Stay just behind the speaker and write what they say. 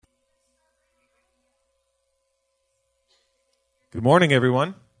Good morning,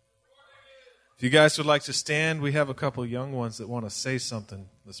 everyone. If you guys would like to stand, we have a couple young ones that want to say something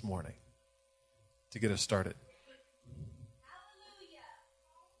this morning to get us started.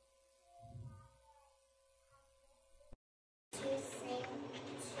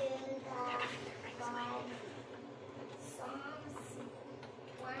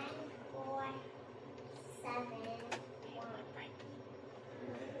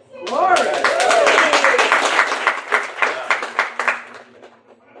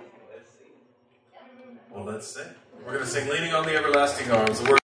 We're going to sing Leaning on the Everlasting Arms. The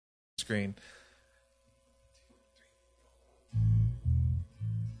word on the screen.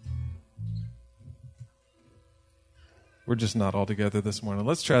 We're just not all together this morning.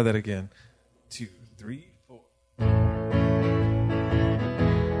 Let's try that again. 2, 3, 4.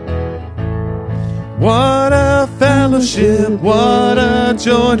 What a fellowship, what a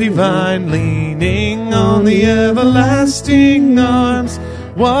joy divine, leaning on the everlasting arms.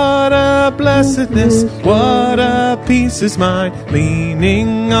 What a blessedness, what a peace is mine,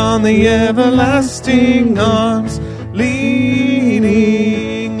 leaning on the everlasting arms.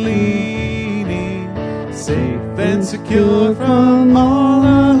 Leaning, leaning, safe and secure from all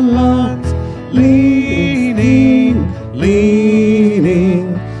alarms. Leaning,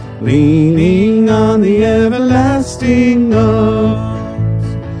 leaning, leaning on the everlasting arms.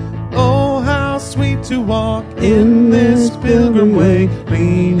 Oh, how sweet to walk in this pilgrim way,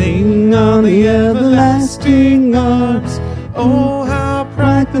 leaning on the everlasting arms. Oh, how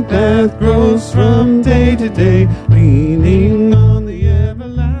bright the path grows from day to day, leaning on the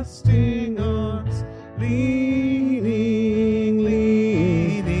everlasting arms. Leaning,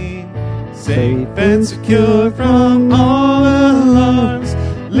 leaning, safe and secure from all alarms.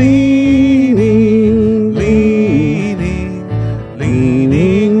 Leaning, leaning,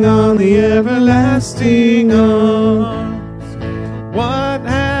 leaning on the everlasting arms. What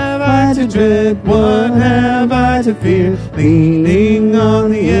have I to dread? What have I to fear? Leaning on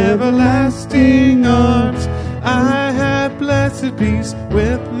the everlasting arms. I have blessed peace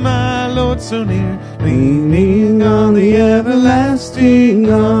with my Lord so near. Leaning on the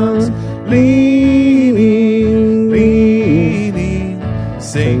everlasting arms. Leaning, leaning,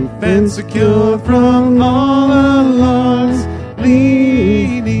 safe and secure from all alarms.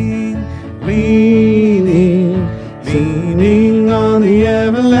 Leaning, leaning, leaning on the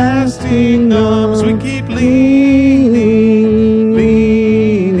everlasting arms. We keep leaning,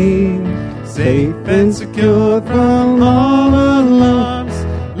 leaning, safe and secure from all alarms.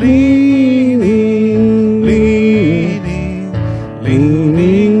 Leaning, leaning,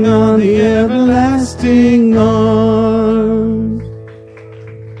 leaning on the everlasting arms.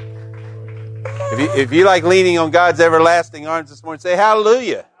 If you like leaning on God's everlasting arms this morning, say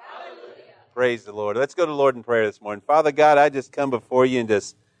hallelujah. Praise the Lord. Let's go to the Lord in prayer this morning. Father God, I just come before you and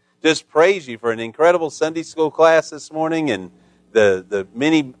just praise you for an incredible Sunday school class this morning and the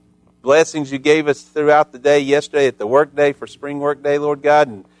many blessings you gave us throughout the day yesterday at the work day for spring work day, Lord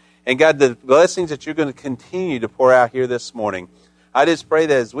God. And God, the blessings that you're going to continue to pour out here this morning. I just pray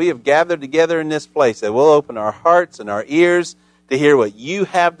that as we have gathered together in this place, that we'll open our hearts and our ears to hear what you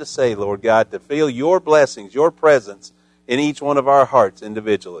have to say, Lord God, to feel your blessings, your presence in each one of our hearts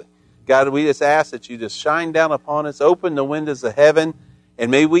individually. God, we just ask that you just shine down upon us, open the windows of heaven,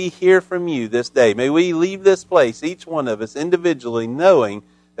 and may we hear from you this day. May we leave this place, each one of us individually, knowing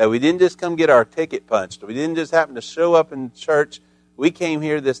that we didn't just come get our ticket punched. We didn't just happen to show up in church. We came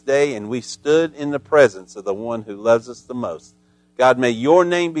here this day and we stood in the presence of the one who loves us the most. God, may your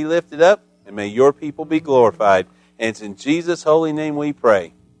name be lifted up and may your people be glorified. And it's in Jesus' holy name we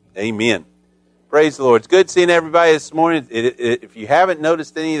pray. Amen. Praise the Lord. It's good seeing everybody this morning. If you haven't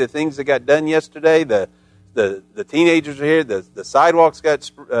noticed any of the things that got done yesterday, the teenagers are here. The sidewalks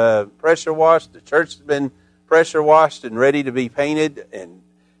got pressure washed. The church has been pressure washed and ready to be painted. And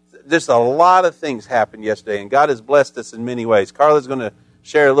just a lot of things happened yesterday. And God has blessed us in many ways. Carla's going to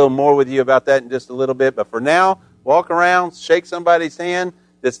share a little more with you about that in just a little bit. But for now, walk around, shake somebody's hand.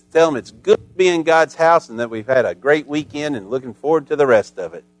 Just tell them it's good to be in God's house and that we've had a great weekend and looking forward to the rest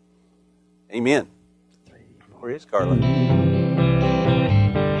of it. Amen. Where is Carla? Bigger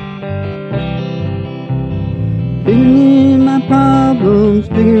than my problems,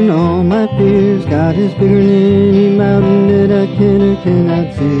 bigger than all my fears. God is bigger than any mountain that I can or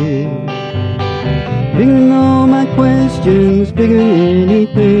cannot see. Bigger than all my questions, bigger than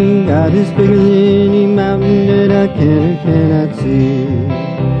anything. God is bigger than any mountain that I can or cannot see.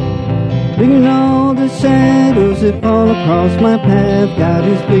 Bigger than all the shadows that fall across my path. God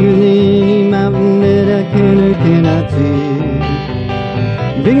is bigger than any mountain that I can or cannot see.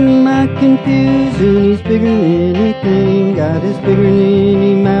 Bigger than my confusion, He's bigger than anything. God is bigger than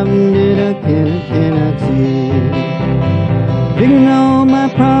any mountain that I can or cannot see. Bigger than all my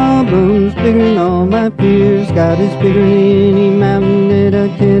problems, bigger than all my fears. God is bigger than any mountain that I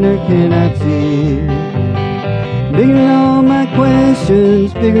can or cannot see. Bigger than all my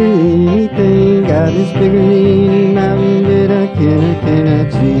questions, bigger than anything. God is bigger than any mountain that I can or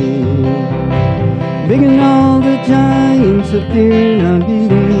cannot see. Bigger than all the giants of fear and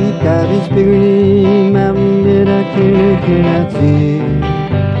unbelief. God is bigger than any mountain that I can or cannot see.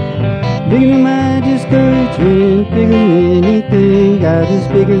 Bigger than my discouragement, bigger than anything. God is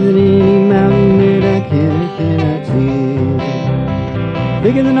bigger than any mountain that I can or cannot see.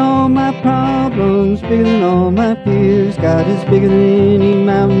 Bigger than all my problems, bigger than all my fears. God is bigger than any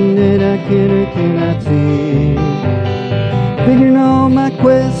mountain that I can or cannot see. Bigger than all my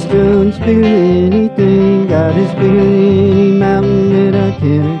questions, bigger than anything. God is bigger than any mountain that I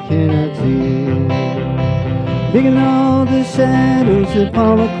can or cannot see. Bigger than all the shadows that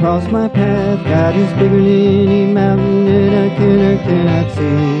fall across my path. God is bigger than any mountain that I can or cannot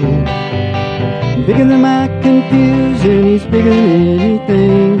see. Bigger than my confusion, He's bigger than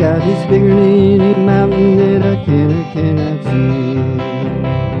anything. God is bigger than any mountain that I can or cannot see.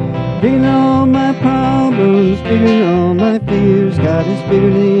 Bigger than all my problems, bigger than all my fears. God is bigger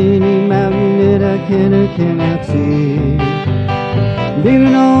than any mountain that I can or cannot see. Bigger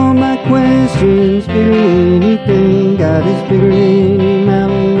than all my questions, bigger than anything. God is bigger than any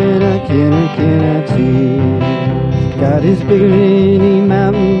mountain that I can or cannot see. God is bigger than any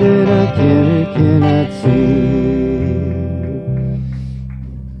mountain that I can or cannot see.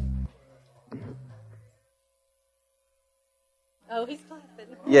 Oh, he's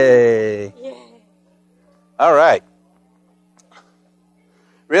clapping. Yay. Yeah. All right.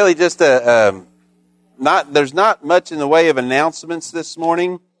 Really just there's not much in the way of announcements this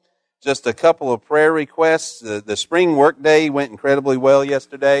morning. Just a couple of prayer requests. The spring work day went incredibly well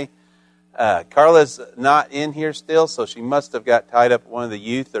yesterday. Carla's not in here still, so she must have got tied up with one of the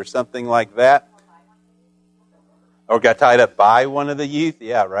youth or something like that. Or got tied up by one of the youth.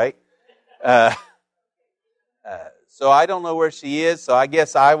 Yeah, right. So I don't know where she is, so I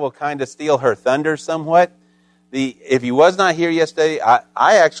guess I will kind of steal her thunder somewhat. If he was not here yesterday, I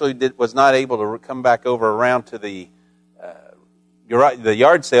actually was not able to come back over around to the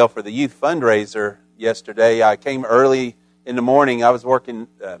yard sale for the youth fundraiser yesterday. I came early in the morning. I was working,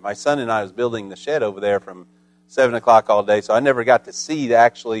 my son and I was building the shed over there from 7 o'clock all day, so I never got to see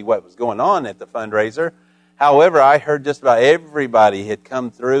actually what was going on at the fundraiser. However, I heard just about everybody had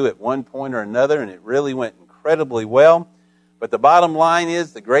come through at one point or another, and it really went incredibly well. But the bottom line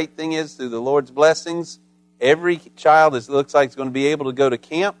is, the great thing is, through the Lord's blessings, every child looks like is going to be able to go to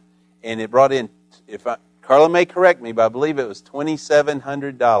camp, and it brought in, Carla may correct me, but I believe it was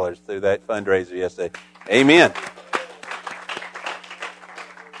 $2,700 through that fundraiser yesterday. Amen.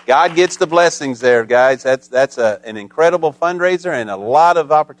 God gets the blessings there, guys. That's an incredible fundraiser and a lot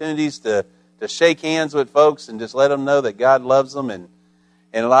of opportunities to shake hands with folks and just let them know that God loves them. And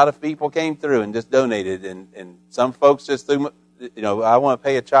a lot of people came through and just donated. And some folks just threw, I want to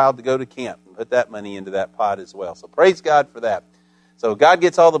pay a child to go to camp and put that money into that pot as well. So praise God for that. So God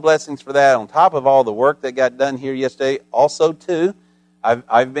gets all the blessings for that on top of all the work that got done here yesterday. Also, too,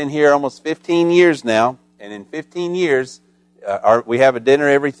 I've been here almost 15 years now. And in 15 years, we have a dinner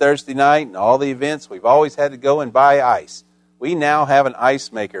every Thursday night and all the events. We've always had to go and buy ice. We now have an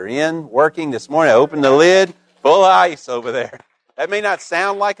ice maker working this morning. I opened the lid, full of ice over there. That may not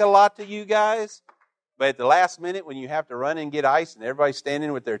sound like a lot to you guys, but at the last minute when you have to run and get ice and everybody's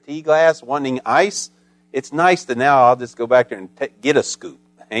standing with their tea glass wanting ice, it's nice to now I'll just go back there and get a scoop.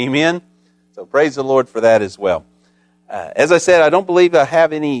 Amen? So praise the Lord for that as well. As I said, I don't believe I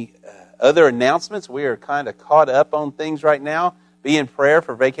have any other announcements. We are kind of caught up on things right now. Be in prayer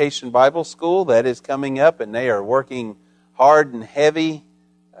for Vacation Bible School. That is coming up, and they are working hard and heavy,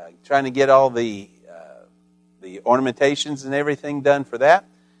 trying to get all the ornamentations and everything done for that.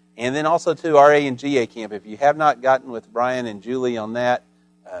 And then also, too, RA and GA camp. If you have not gotten with Brian and Julie on that,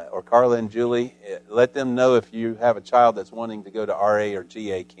 or Carla and Julie, let them know if you have a child that's wanting to go to RA or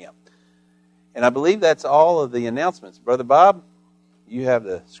GA camp. And I believe that's all of the announcements. Brother Bob, you have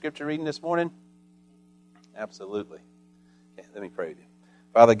the scripture reading this morning? Absolutely. Okay, let me pray with you.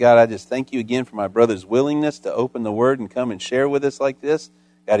 Father God, I just thank you again for my brother's willingness to open the Word and come and share with us like this.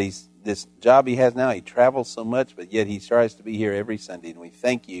 God, this job he has now, he travels so much, but yet he tries to be here every Sunday. And we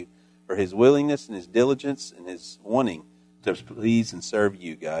thank you for his willingness and his diligence and his wanting to please and serve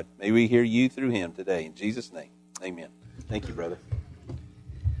you, God. May we hear you through him today. In Jesus' name, amen. Thank you, brother.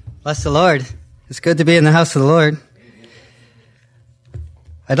 Bless the Lord. It's good to be in the house of the Lord.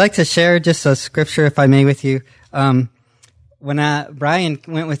 I'd like to share just a scripture, if I may, with you. When Brian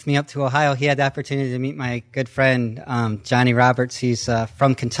went with me up to Ohio, he had the opportunity to meet my good friend, Johnny Roberts. He's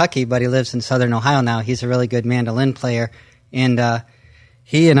from Kentucky, but he lives in southern Ohio now. He's a really good mandolin player. And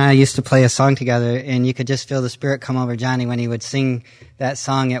he and I used to play a song together, and you could just feel the Spirit come over Johnny when he would sing that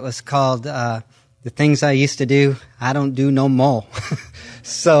song. It was called The Things I Used to Do, I Don't Do No More.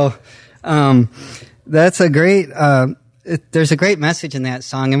 So that's a great... there's a great message in that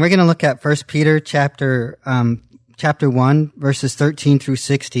song, and we're going to look at 1 Peter chapter 1, verses 13 through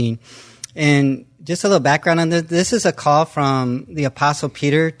 16. And just a little background on this. This is a call from the Apostle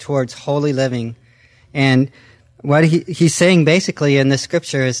Peter towards holy living. And what he's saying basically in this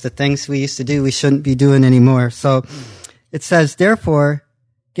scripture is the things we used to do, we shouldn't be doing anymore. So it says, therefore,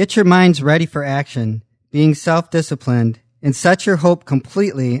 get your minds ready for action, being self-disciplined, and set your hope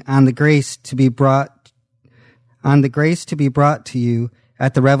completely on the grace to be brought to you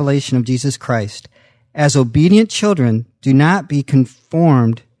at the revelation of Jesus Christ. As obedient children, do not be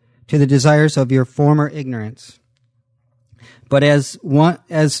conformed to the desires of your former ignorance. But as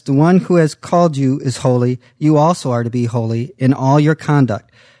the one who has called you is holy, you also are to be holy in all your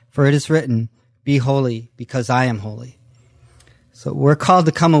conduct. For it is written, be holy because I am holy. So we're called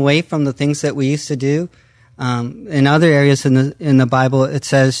to come away from the things that we used to do. In other areas in the Bible, it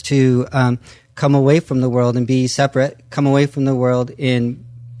says to come away from the world and be separate, come away from the world and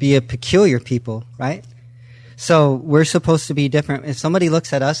be a peculiar people, right? So we're supposed to be different. If somebody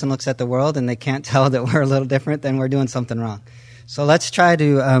looks at us and looks at the world and they can't tell that we're a little different, then we're doing something wrong. So let's try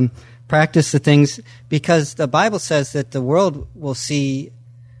to practice the things, because the Bible says that the world will see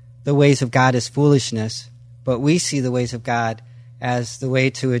the ways of God as foolishness, but we see the ways of God as the way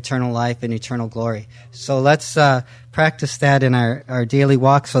to eternal life and eternal glory. So let's practice that in our daily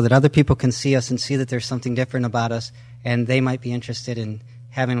walk so that other people can see us and see that there's something different about us, and they might be interested in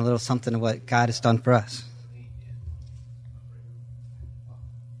having a little something of what God has done for us.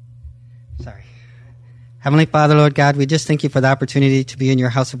 Sorry. Heavenly Father, Lord God, we just thank you for the opportunity to be in your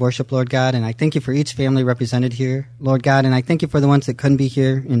house of worship, Lord God, and I thank you for each family represented here, Lord God, and I thank you for the ones that couldn't be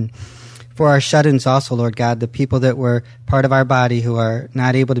here, and for our shut-ins also, Lord God, the people that were part of our body who are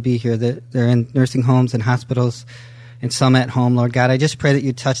not able to be here, that they're in nursing homes and hospitals and some at home, Lord God. I just pray that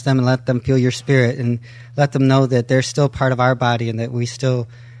you touch them and let them feel your Spirit and let them know that they're still part of our body and that we still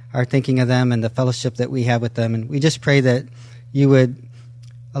are thinking of them and the fellowship that we have with them. And we just pray that you would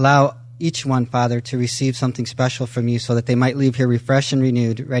allow each one, Father, to receive something special from you so that they might leave here refreshed and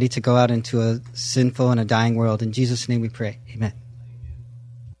renewed, ready to go out into a sinful and a dying world. In Jesus' name we pray. Amen.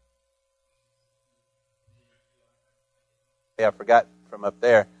 I forgot from up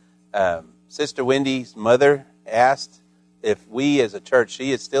there, Sister Wendy's mother asked if we as a church,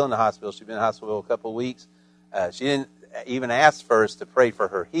 she is still in the hospital, she's been in the hospital a couple of weeks, she didn't even ask for us to pray for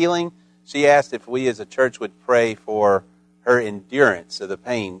her healing. She asked if we as a church would pray for her endurance of the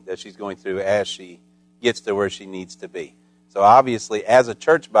pain that she's going through as she gets to where she needs to be. So obviously, as a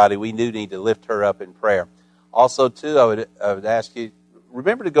church body, we do need to lift her up in prayer. Also, too, I would ask you,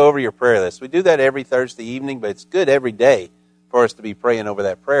 remember to go over your prayer list. We do that every Thursday evening, but it's good every day for us to be praying over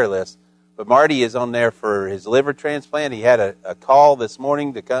that prayer list. But Marty is on there for his liver transplant. He had a call this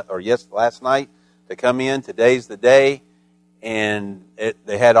morning, last night, to come in. Today's the day. And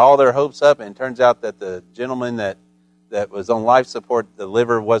they had all their hopes up, and it turns out that the gentleman that was on life support, the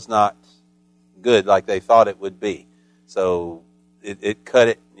liver was not good like they thought it would be. So it cut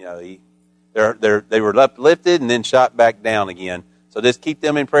it. You know, they were uplifted and then shot back down again. So just keep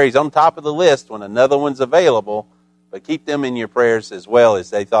them in prayer. He's on top of the list when another one's available, but keep them in your prayers as well, as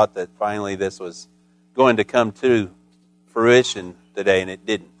they thought that finally this was going to come to fruition today, and it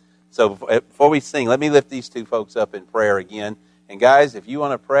didn't. So before we sing, let me lift these two folks up in prayer again. And guys, if you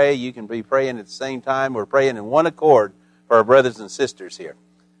want to pray, you can be praying at the same time. We're praying in one accord for our brothers and sisters here.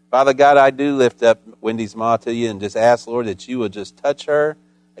 Father God, I do lift up Wendy's ma to you and just ask, Lord, that you would just touch her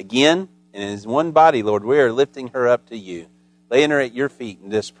again. And as one body, Lord, we are lifting her up to you, laying her at your feet,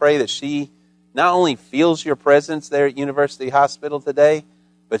 and just pray that she not only feels your presence there at University Hospital today,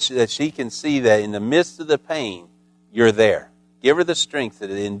 but that she can see that in the midst of the pain, you're there. Give her the strength to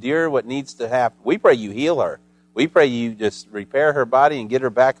endure what needs to happen. We pray you heal her. We pray you just repair her body and get her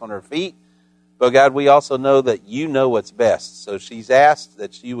back on her feet. But God, we also know that you know what's best. So she's asked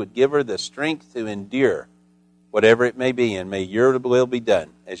that you would give her the strength to endure whatever it may be, and may your will be done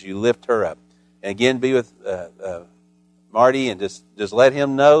as you lift her up. And again, be with Marty, and just let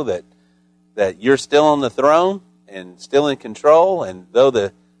him know that you're still on the throne and still in control. And though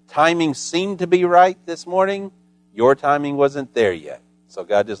the timing seemed to be right this morning, your timing wasn't there yet. So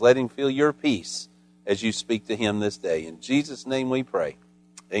God, just let him feel your peace as you speak to him this day. In Jesus' name we pray.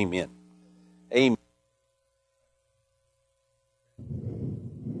 Amen. Amen.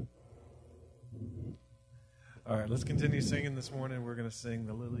 All right, let's continue singing this morning. We're going to sing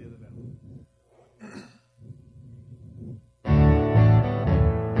The Lily of the Valley.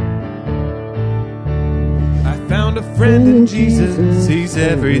 I found a friend in Jesus. He's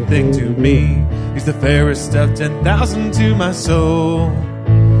everything to me. He's the fairest of 10,000 to my soul.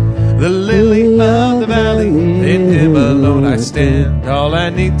 The lily of the valley, in him alone I stand. All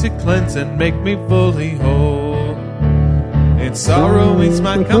I need to cleanse and make me fully whole. In sorrow he's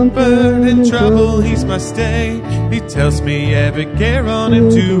my comfort, in trouble he's my stay. He tells me every care on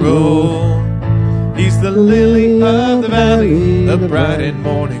him to roll. He's the lily of the valley, the bright and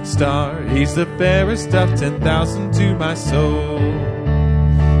morning star. He's the fairest of 10,000 to my soul.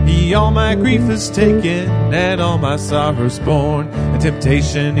 He all my grief has taken, and all my sorrows borne. In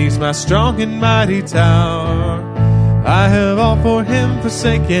temptation he's my strong and mighty tower. I have all for him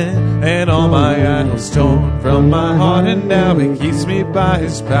forsaken, and all my idols torn from my heart, and now he keeps me by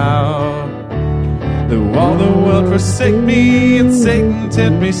his power. Though all the world forsake me, and Satan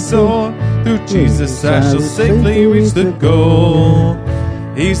tempt me sore, through Jesus I shall safely reach the goal.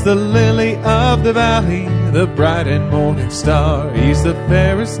 He's the lily of the valley, the bright and morning star. He's the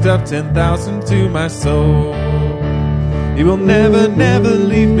fairest of 10,000 to my soul. He will never, never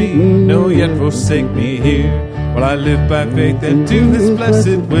leave me, no yet forsake me here, while I live by faith and do his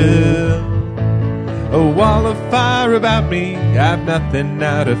blessed will. A wall of fire about me, I've nothing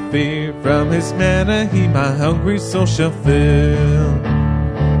now to fear. From his manna he my hungry soul shall fill.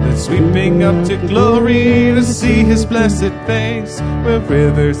 Then sweeping up to glory to see his blessed face, where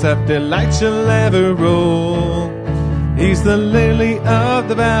rivers of delight shall ever roll. He's the lily of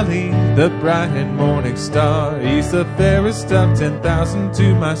the valley, the bright and morning star. He's the fairest of 10,000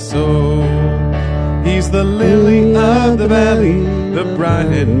 to my soul. He's the lily of the valley, the bright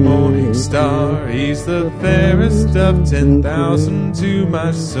and morning star. He's the fairest of 10,000 to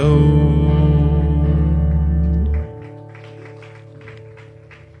my soul.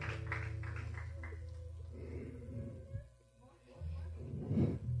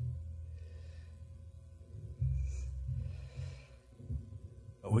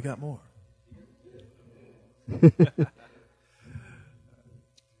 We got more.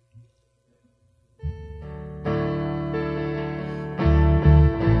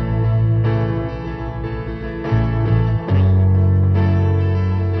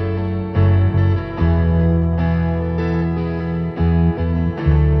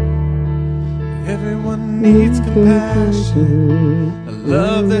 Everyone needs compassion, a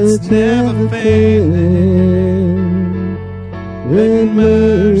love that's never failing. Let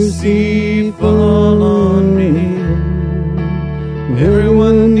mercy fall on me.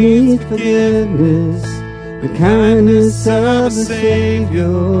 Everyone needs forgiveness, the kindness of a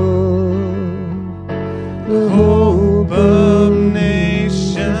Savior, the hope of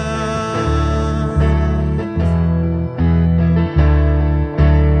nations.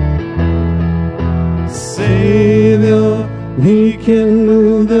 Savior, he can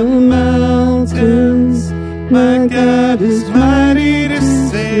move the mountains. My God is mighty to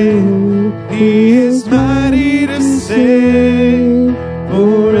save. He is mighty to save.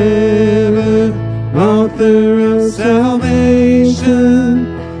 Forever, author of salvation.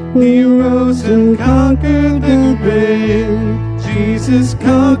 He rose and conquered the grave. Jesus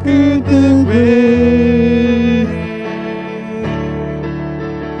conquered the grave.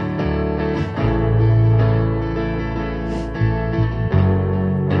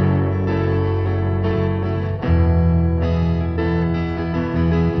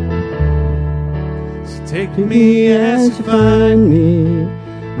 Take me as you find me,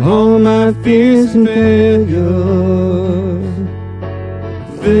 all my fears and failures.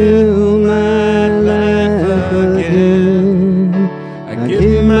 Fill my life again. I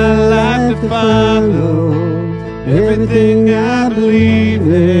give my life to follow everything I believe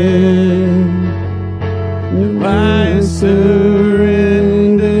in. I surrender.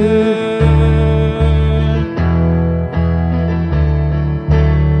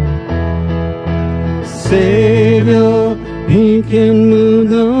 Savior, he can move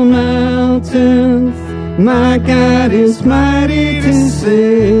the mountains. My God is mighty to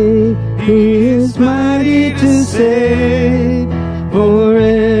save. He is mighty to save.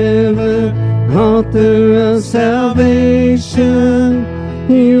 Forever, author of salvation.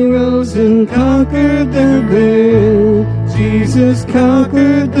 He rose and conquered the grave. Jesus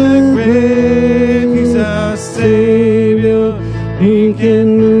conquered the grave. He's our Savior. He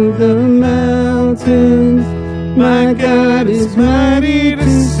can move the mountains. My God is mighty to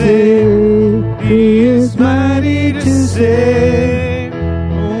save. He is mighty to save.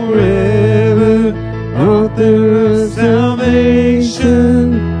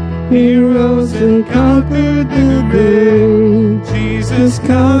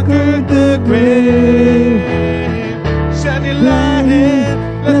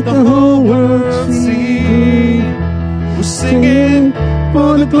 let the whole world see. We're singing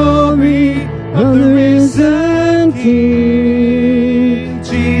for the glory of the risen King.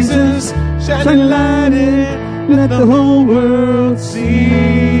 Jesus, shine a light in, let the whole world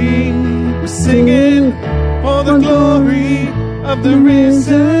see. We're singing for the glory of the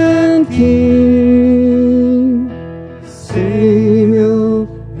risen King. Savior,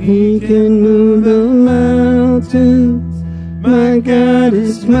 He can move the mountains. My God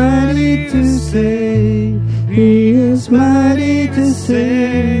is mighty to save. He is mighty to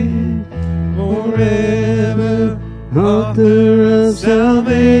save. Forever, author of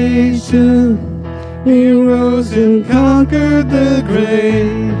salvation. He rose and conquered the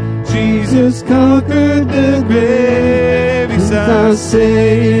grave. Jesus conquered the grave. He's our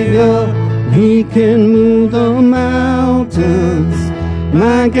Savior. He can move the mountains.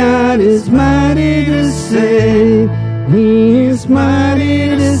 My God is mighty to save. He is mighty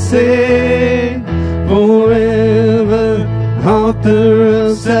to save. Forever, author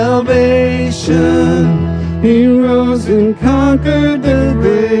of salvation. He rose and conquered the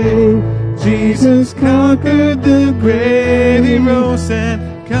grave. Jesus conquered the grave. He rose and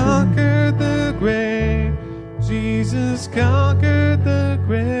conquered the grave. Jesus conquered the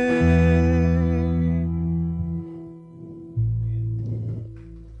grave.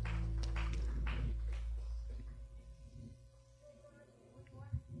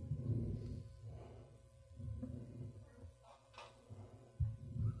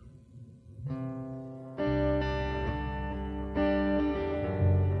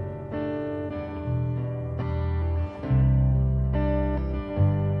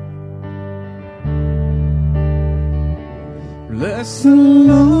 Bless the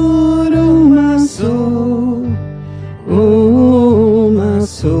Lord, oh my soul, oh my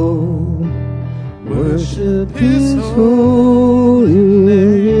soul. Worship His holy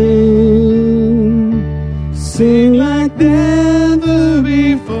name. Sing like never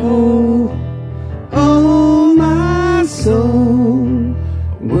before, oh my soul.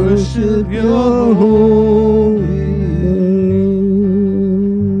 Worship Your holy name.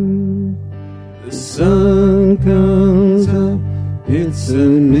 The sun comes up. It's a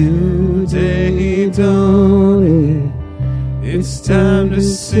new day dawning. It's time to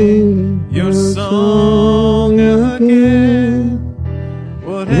sing Your song again.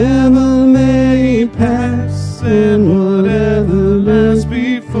 Whatever may pass and whatever lies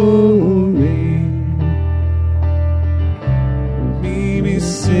before me, me be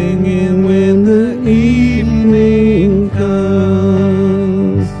singing when the evening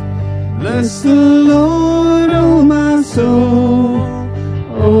comes. Bless the Lord, oh my soul.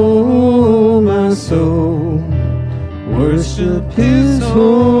 Oh, my soul, worship His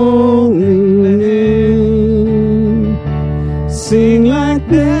holy name. Sing like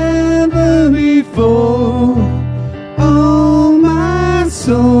never before. Oh, my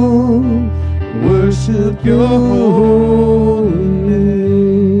soul, worship Your holy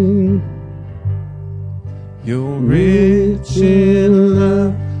name. You're rich in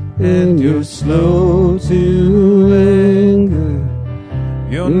love and You're slow to anger.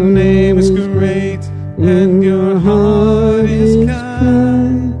 Your name is great and Your heart is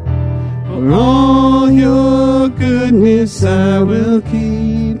kind. For all Your goodness I will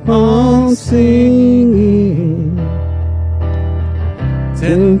keep on singing.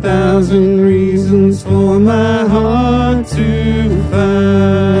 10,000 reasons for my heart to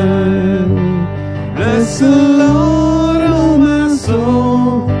find. Bless the Lord, oh my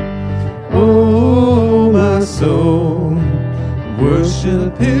soul, oh my soul.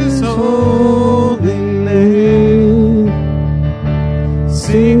 Worship His holy name.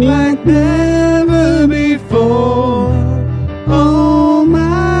 Sing like never before. Oh,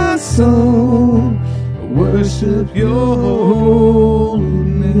 my soul, worship Your holy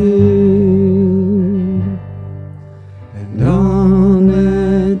name. And on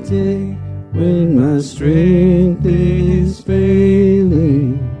that day when my strength is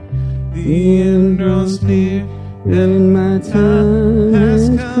failing, the end draws near and my time has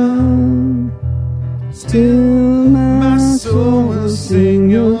come. Still my soul will sing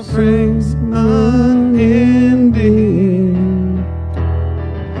Your praise unending.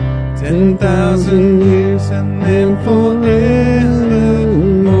 10,000 years and then forevermore.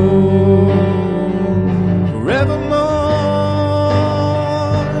 Forevermore.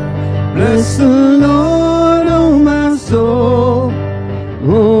 Bless the Lord, oh my soul,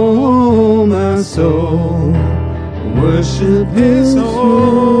 oh my soul. Worship His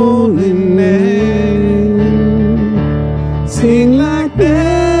holy name. Sing like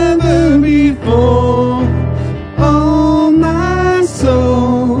never before. Oh, my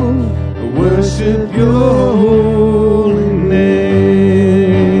soul,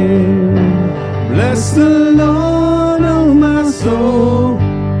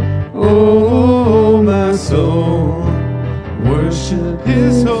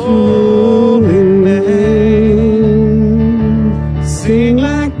 His holy name. Sing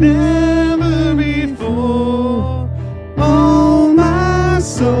like never before. Oh, my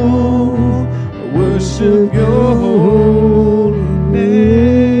soul, worship your holy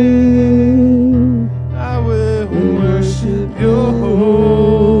name. I will worship your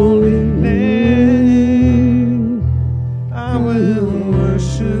holy name. I will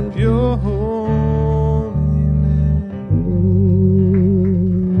worship your holy name.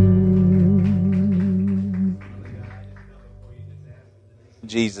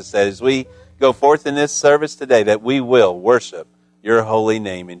 Jesus said, as we go forth in this service today, that we will worship your holy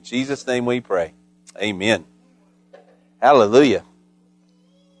name. In Jesus' name we pray. Amen. Hallelujah.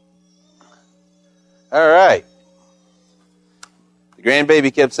 All right. The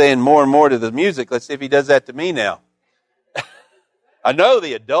grandbaby kept saying more and more to the music. Let's see if he does that to me now. I know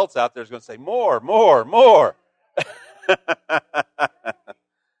the adults out there is going to say, more, more, more.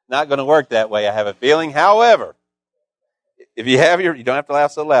 Not going to work that way, I have a feeling. However, if you have you don't have to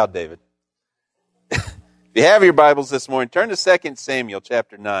laugh so loud, David. If you have your Bibles this morning, turn to 2 Samuel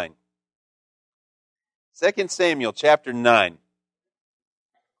chapter 9. 2 Samuel chapter 9.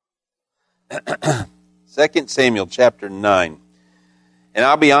 2 Samuel chapter 9. And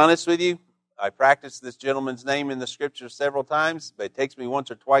I'll be honest with you, I practiced this gentleman's name in the scripture several times, but it takes me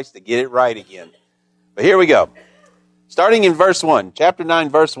once or twice to get it right again. But here we go. Starting in verse 1, chapter 9,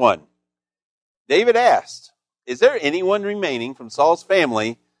 verse 1. David asked, is there anyone remaining from Saul's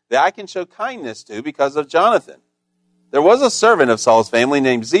family that I can show kindness to because of Jonathan? There was a servant of Saul's family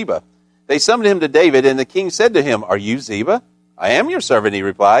named Ziba. They summoned him to David, and the king said to him, are you Ziba? I am your servant, he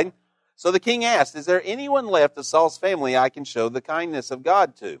replied. So the king asked, is there anyone left of Saul's family I can show the kindness of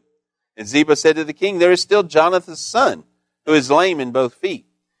God to? And Ziba said to the king, there is still Jonathan's son, who is lame in both feet.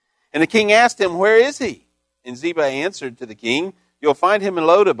 And the king asked him, where is he? And Ziba answered to the king, you'll find him in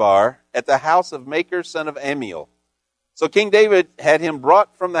Lodabar at the house of Machir, son of Ammiel. So King David had him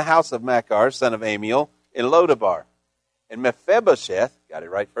brought from the house of Machir, son of Ammiel, in Lodabar. And Mephibosheth, got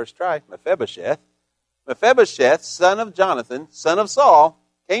it right first try, Mephibosheth, son of Jonathan, son of Saul,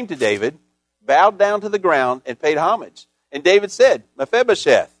 came to David, bowed down to the ground, and paid homage. And David said,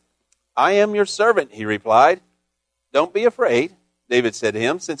 Mephibosheth, I am your servant, he replied. Don't be afraid, David said to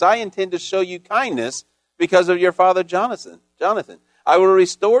him, since I intend to show you kindness because of your father Jonathan. I will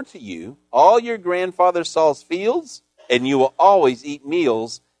restore to you all your grandfather Saul's fields, and you will always eat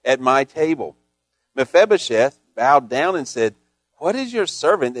meals at my table. Mephibosheth bowed down and said, what is your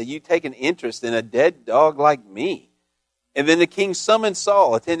servant that you take an interest in a dead dog like me? And then the king summoned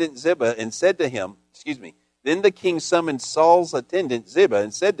Saul's attendant Ziba and said to him,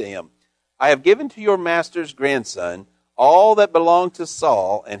 I have given to your master's grandson all that belonged to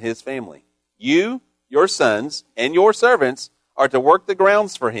Saul and his family. You, your sons, and your servants are to work the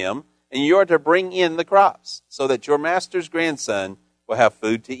grounds for him, and you are to bring in the crops, so that your master's grandson will have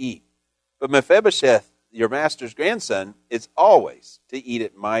food to eat. But Mephibosheth, your master's grandson, is always to eat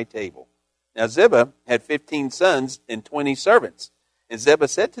at my table. Now Ziba had 15 sons and 20 servants. And Ziba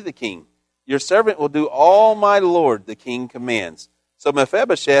said to the king, your servant will do all my lord the king commands. So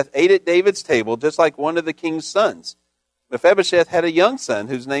Mephibosheth ate at David's table just like one of the king's sons. Mephibosheth had a young son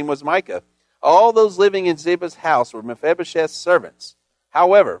whose name was Micah. All those living in Ziba's house were Mephibosheth's servants.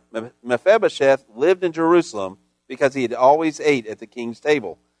 However, Mephibosheth lived in Jerusalem because he had always ate at the king's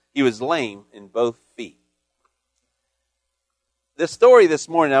table. He was lame in both feet. This story this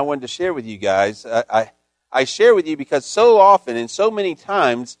morning I wanted to share with you guys. I share with you because so often and so many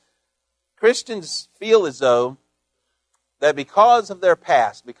times Christians feel as though that because of their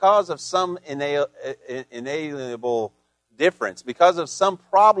past, because of some inalienable difference, because of some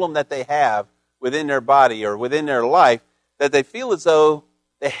problem that they have within their body or within their life, that they feel as though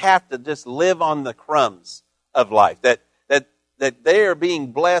they have to just live on the crumbs of life, that they are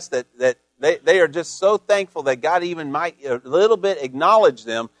being blessed, that they are just so thankful that God even might a little bit acknowledge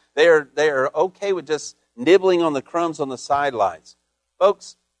them. They are okay with just nibbling on the crumbs on the sidelines.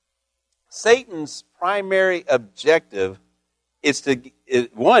 Folks, Satan's primary objective is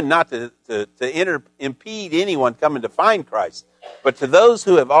not to impede anyone coming to find Christ, but to those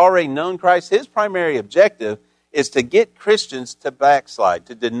who have already known Christ, his primary objective is to get Christians to backslide,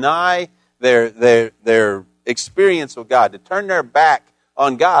 to deny their experience with God, to turn their back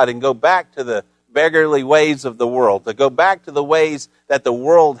on God and go back to the beggarly ways of the world, to go back to the ways that the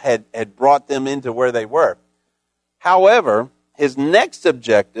world had brought them into where they were. However, his next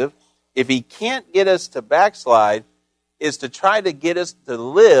objective, if he can't get us to backslide, is to try to get us to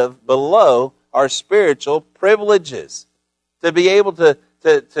live below our spiritual privileges, to be able to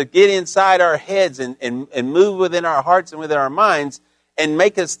get inside our heads and move within our hearts and within our minds and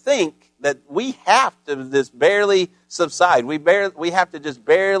make us think that we have to just barely subside. We have to just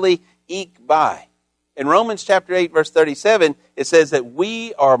barely eke by. In Romans chapter 8, verse 37, it says that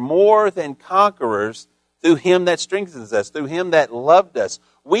we are more than conquerors through him that strengthens us, through him that loved us.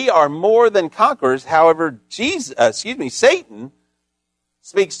 We are more than conquerors. However, Satan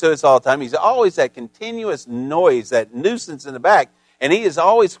speaks to us all the time. He's always that continuous noise, that nuisance in the back, and he is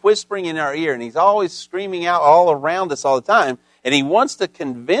always whispering in our ear, and he's always screaming out all around us all the time, and he wants to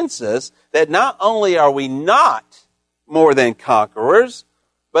convince us that not only are we not more than conquerors,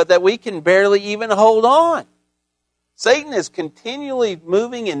 but that we can barely even hold on. Satan is continually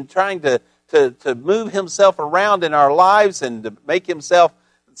moving and trying to move himself around in our lives and to make himself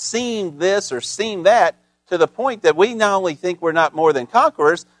seem this or seem that, to the point that we not only think we're not more than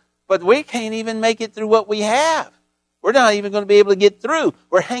conquerors, but we can't even make it through what we have. We're not even going to be able to get through.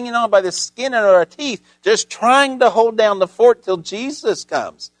 We're hanging on by the skin of our teeth, just trying to hold down the fort till Jesus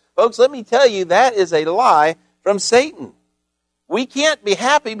comes. Folks, let me tell you, that is a lie from Satan. We can't be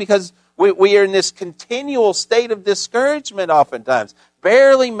happy because we are in this continual state of discouragement oftentimes,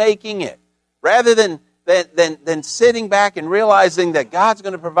 barely making it. Rather than sitting back and realizing that God's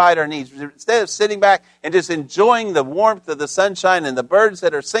going to provide our needs. Instead of sitting back and just enjoying the warmth of the sunshine and the birds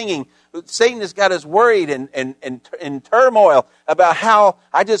that are singing, Satan has got us worried and in turmoil about how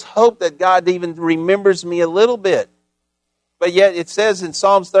I just hope that God even remembers me a little bit. But yet it says in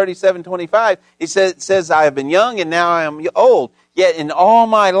Psalms 37:25, it says, I have been young and now I am old. Yet in all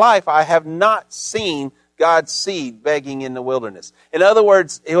my life I have not seen God's seed begging in the wilderness. In other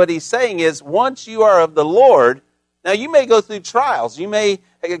words, what he's saying is, once you are of the Lord, now you may go through trials, you may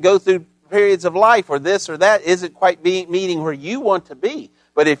go through periods of life where this or that isn't quite meeting where you want to be.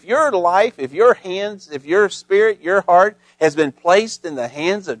 But if your life, if your hands, if your spirit, your heart has been placed in the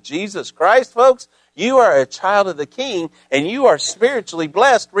hands of Jesus Christ, folks, you are a child of the King, and you are spiritually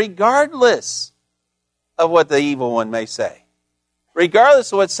blessed regardless of what the evil one may say.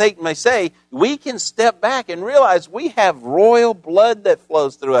 Regardless of what Satan may say, we can step back and realize we have royal blood that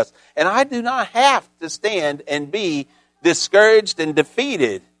flows through us. And I do not have to stand and be discouraged and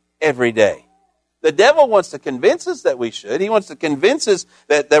defeated every day. The devil wants to convince us that we should. He wants to convince us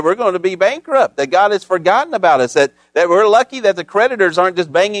that we're going to be bankrupt, that God has forgotten about us, that we're lucky that the creditors aren't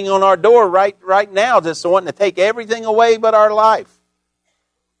just banging on our door right now, just wanting to take everything away but our life.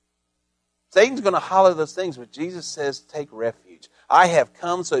 Satan's going to holler those things, but Jesus says, take refuge. I have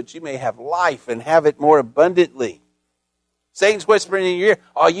come so that you may have life and have it more abundantly. Satan's whispering in your ear,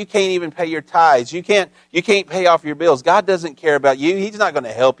 oh, you can't even pay your tithes. You can't pay off your bills. God doesn't care about you. He's not going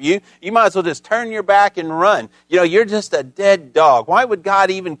to help you. You might as well just turn your back and run. You're just a dead dog. Why would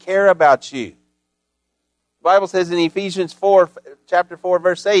God even care about you? The Bible says in Ephesians 4, chapter 4,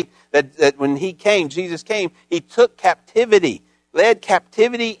 verse 8, that when Jesus came, he took captivity, led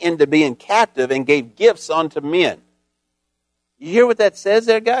captivity into being captive, and gave gifts unto men. You hear what that says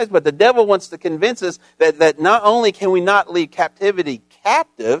there, guys? But the devil wants to convince us that not only can we not leave captivity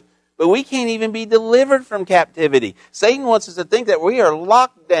captive, but we can't even be delivered from captivity. Satan wants us to think that we are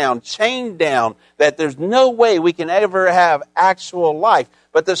locked down, chained down, that there's no way we can ever have actual life.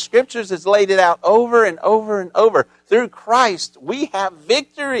 But the Scriptures has laid it out over and over and over. Through Christ, we have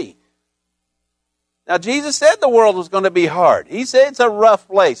victory. Now, Jesus said the world was going to be hard. He said it's a rough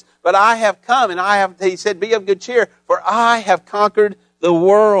place. But I have come, and he said, be of good cheer, for I have conquered the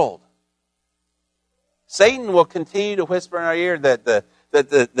world. Satan will continue to whisper in our ear that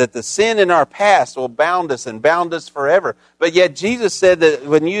the sin in our past will bound us and bound us forever. But yet Jesus said that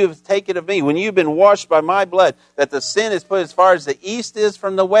when you have taken of me, when you've been washed by my blood, that the sin is put as far as the east is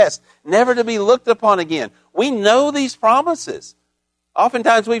from the west, never to be looked upon again. We know these promises.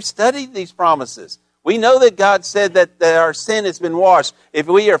 Oftentimes we've studied these promises. We know that God said that our sin has been washed. If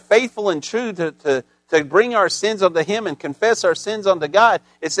we are faithful and true to bring our sins unto Him and confess our sins unto God,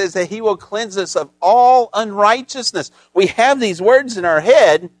 it says that He will cleanse us of all unrighteousness. We have these words in our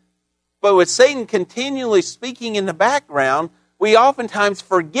head, but with Satan continually speaking in the background, we oftentimes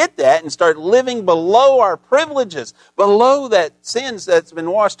forget that and start living below our privileges, below that sins that's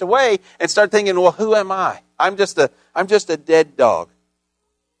been washed away, and start thinking, well, who am I? I'm just a dead dog.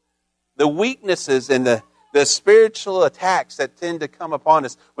 The weaknesses and the spiritual attacks that tend to come upon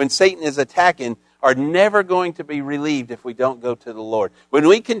us when Satan is attacking are never going to be relieved if we don't go to the Lord. When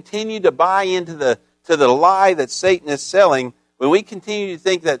we continue to buy into the lie that Satan is selling, when we continue to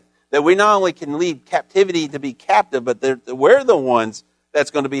think that we not only can lead captivity to be captive, but we're the ones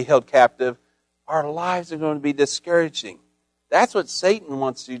that's going to be held captive, our lives are going to be discouraging. That's what Satan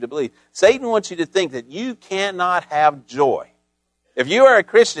wants you to believe. Satan wants you to think that you cannot have joy. If you are a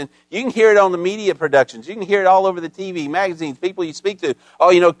Christian, you can hear it on the media productions. You can hear it all over the TV, magazines, people you speak to.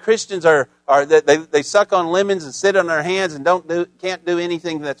 Oh, Christians they suck on lemons and sit on their hands and can't do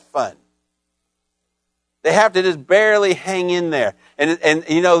anything that's fun. They have to just barely hang in there. And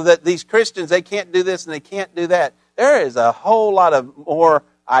that these Christians, they can't do this and they can't do that. There is a whole lot of more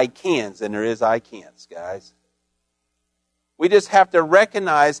I cans than there is I can'ts, guys. We just have to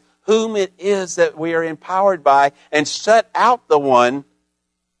recognize whom it is that we are empowered by and shut out the one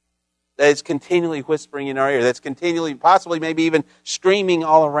that is continually whispering in our ear, that's continually, possibly maybe even screaming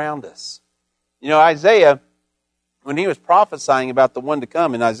all around us. Isaiah, when he was prophesying about the one to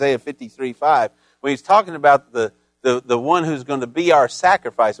come in Isaiah 53:5, when he's talking about the one who's going to be our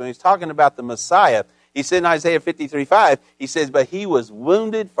sacrifice, when he's talking about the Messiah, he said in Isaiah 53:5, he says, but he was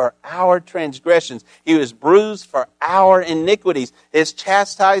wounded for our transgressions. He was bruised for our iniquities. His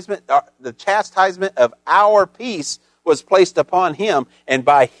chastisement, the chastisement of our peace was placed upon him, and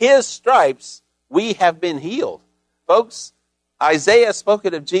by his stripes we have been healed. Folks, Isaiah spoke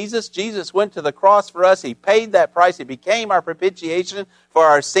it of Jesus. Jesus went to the cross for us. He paid that price. He became our propitiation for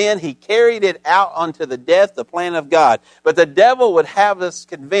our sin. He carried it out unto the death, the plan of God. But the devil would have us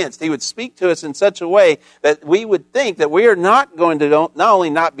convinced. He would speak to us in such a way that we would think that we are not going to not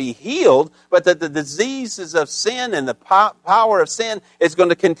only not be healed, but that the diseases of sin and the power of sin is going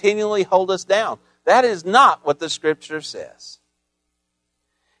to continually hold us down. That is not what the Scripture says.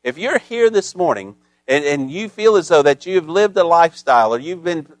 If you're here this morning and you feel as though that you've lived a lifestyle or you've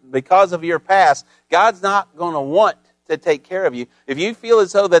been, because of your past, God's not going to want to take care of you. If you feel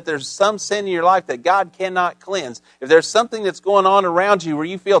as though that there's some sin in your life that God cannot cleanse, if there's something that's going on around you where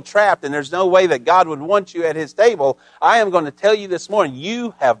you feel trapped and there's no way that God would want you at His table, I am going to tell you this morning,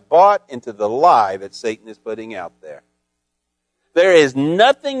 you have bought into the lie that Satan is putting out there. There is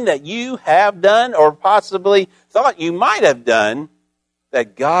nothing that you have done or possibly thought you might have done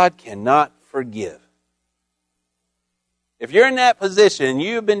that God cannot forgive. If you're in that position and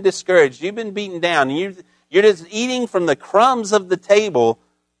you've been discouraged, you've been beaten down, and you're just eating from the crumbs of the table,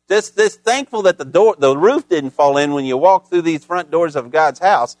 just thankful that the roof didn't fall in when you walk through these front doors of God's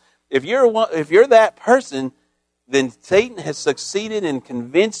house. If you're that person, then Satan has succeeded in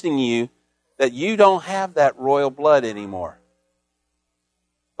convincing you that you don't have that royal blood anymore.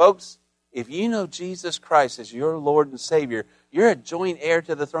 Folks, if you know Jesus Christ as your Lord and Savior, you're a joint heir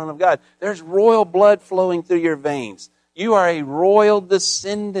to the throne of God. There's royal blood flowing through your veins. You are a royal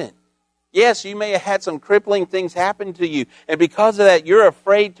descendant. Yes, you may have had some crippling things happen to you, and because of that, you're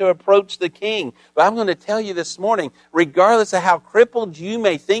afraid to approach the King. But I'm going to tell you this morning, regardless of how crippled you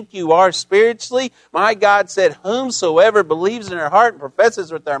may think you are spiritually, my God said, whomsoever believes in their heart and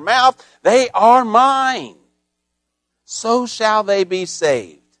professes with their mouth, they are mine. So shall they be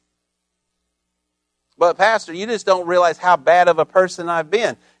saved. But Pastor, you just don't realize how bad of a person I've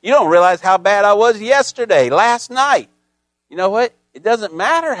been. You don't realize how bad I was yesterday, last night. You know what? It doesn't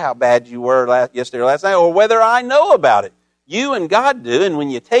matter how bad you were yesterday or last night or whether I know about it. You and God do, and when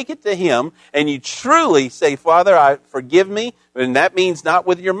you take it to Him and you truly say, Father, forgive me, and that means not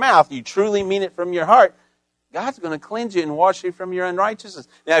with your mouth, you truly mean it from your heart, God's going to cleanse you and wash you from your unrighteousness.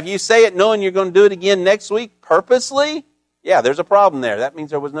 Now, if you say it knowing you're going to do it again next week purposely, yeah, there's a problem there. That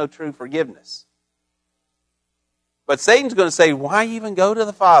means there was no true forgiveness. But Satan's going to say, why even go to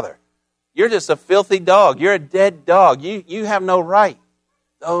the Father? You're just a filthy dog. You're a dead dog. You have no right.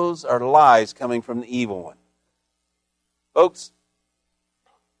 Those are lies coming from the evil one. Folks,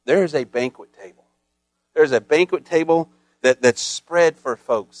 there is a banquet table. There's a banquet table that's spread for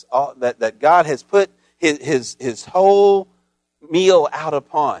folks, that God has put his whole meal out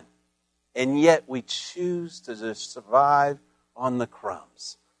upon. And yet we choose to just survive on the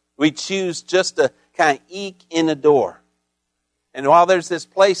crumbs. We choose just to kind of eke in a door. And while there's this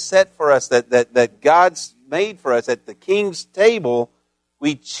place set for us that God's made for us at the King's table,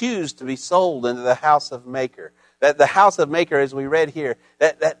 we choose to be sold into the house of Maker. That the house of Maker, as we read here,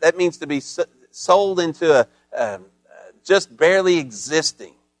 that means to be sold into just barely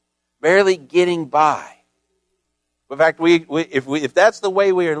existing, barely getting by. In fact, if that's the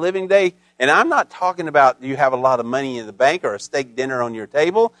way we are living today, and I'm not talking about you have a lot of money in the bank or a steak dinner on your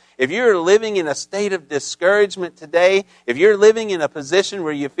table. If you're living in a state of discouragement today, if you're living in a position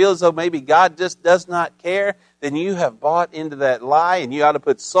where you feel as though maybe God just does not care, then you have bought into that lie, and you ought to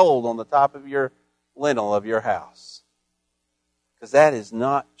put sold on the top of your lintel of your house. Because that is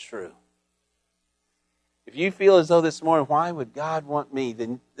not true. If you feel as though this morning, why would God want me?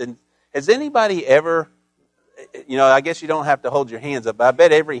 Then has anybody ever... I guess you don't have to hold your hands up, but I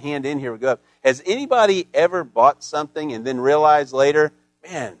bet every hand in here would go up. Has anybody ever bought something and then realized later,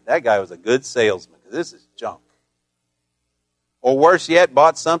 man, that guy was a good salesman because this is junk? Or worse yet,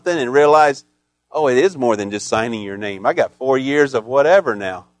 bought something and realized, oh, it is more than just signing your name. I got 4 years of whatever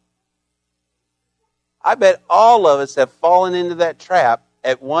now. I bet all of us have fallen into that trap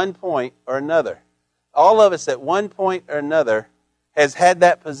at one point or another. All of us at one point or another has had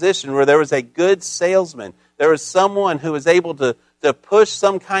that position where there was a good salesman. There was someone who was able to push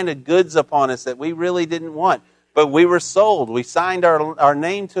some kind of goods upon us that we really didn't want. But we were sold. We signed our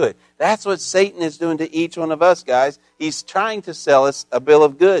name to it. That's what Satan is doing to each one of us, guys. He's trying to sell us a bill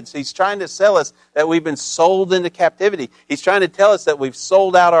of goods. He's trying to sell us that we've been sold into captivity. He's trying to tell us that we've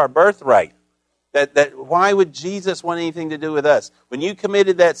sold out our birthright. That why would Jesus want anything to do with us? When you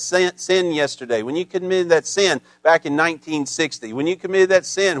committed that sin yesterday, when you committed that sin back in 1960, when you committed that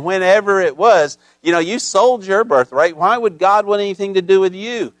sin, whenever it was, you sold your birthright. Why would God want anything to do with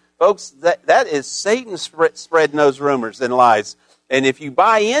you? Folks, that is Satan spreading those rumors and lies. And if you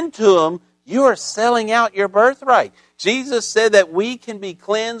buy into them, you are selling out your birthright. Jesus said that we can be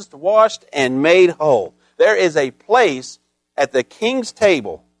cleansed, washed, and made whole. There is a place at the King's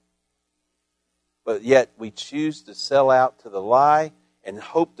table, but yet we choose to sell out to the lie and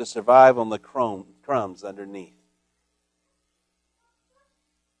hope to survive on the crumbs underneath.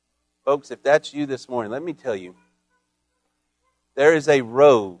 Folks, if that's you this morning, let me tell you, there is a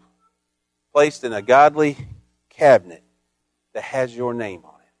robe placed in a godly cabinet that has your name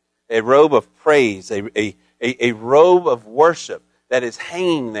on it. A robe of praise, a robe of worship that is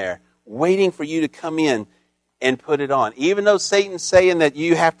hanging there, waiting for you to come in and put it on. Even though Satan's saying that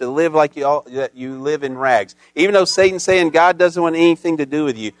you have to live like that you live in rags. Even though Satan's saying God doesn't want anything to do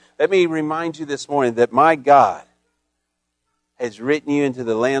with you. Let me remind you this morning that my God has written you into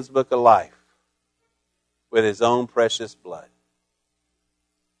the Lamb's Book of Life with His own precious blood.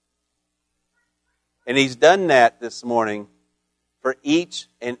 And He's done that this morning for each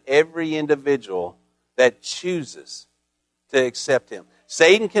and every individual that chooses to accept Him.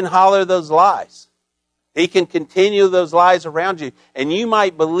 Satan can holler those lies. He can continue those lies around you. And you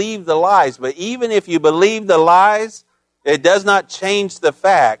might believe the lies. But even if you believe the lies, it does not change the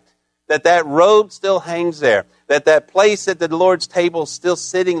fact that that robe still hangs there. That place at the Lord's table is still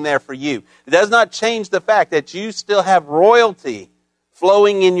sitting there for you. It does not change the fact that you still have royalty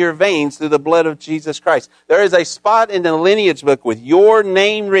flowing in your veins through the blood of Jesus Christ. There is a spot in the lineage book with your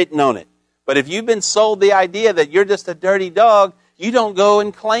name written on it. But if you've been sold the idea that you're just a dirty dog, you don't go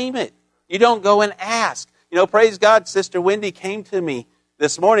and claim it. You don't go and ask. Praise God, Sister Wendy came to me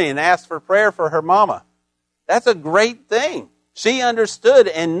this morning and asked for prayer for her mama. That's a great thing. She understood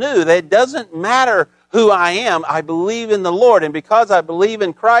and knew that it doesn't matter who I am. I believe in the Lord. And because I believe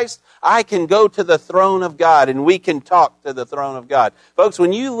in Christ, I can go to the throne of God and we can talk to the throne of God. Folks,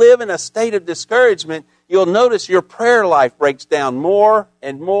 when you live in a state of discouragement, you'll notice your prayer life breaks down more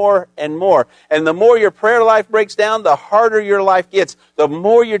and more and more. And the more your prayer life breaks down, the harder your life gets. The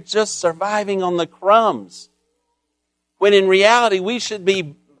more you're just surviving on the crumbs. When in reality, we should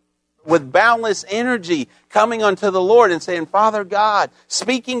be with boundless energy coming unto the Lord and saying, Father God,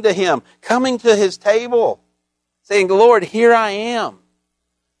 speaking to Him, coming to His table, saying, Lord, here I am.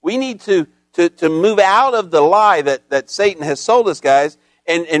 We need to move out of the lie that Satan has sold us, guys,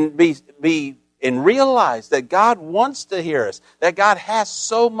 and realize that God wants to hear us, that God has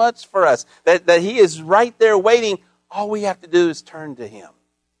so much for us, that He is right there waiting. All we have to do is turn to Him.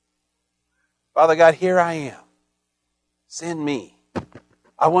 Father God, here I am. Send me.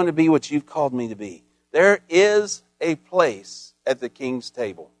 I want to be what You've called me to be. There is a place at the King's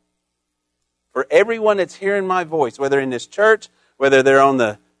table. For everyone that's hearing my voice, whether in this church, whether they're on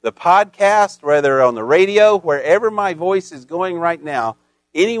the podcast, whether they're on the radio, wherever my voice is going right now,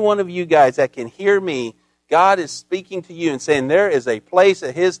 any one of you guys that can hear me, God is speaking to you and saying there is a place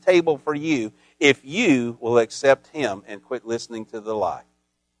at His table for you if you will accept Him and quit listening to the lie.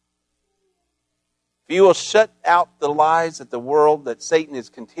 If you will shut out the lies that the world, that Satan is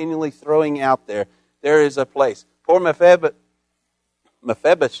continually throwing out there, there is a place. Poor Mephibosheth,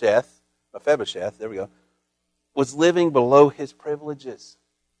 there we go, was living below his privileges.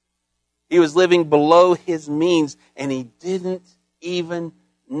 He was living below his means, and he didn't even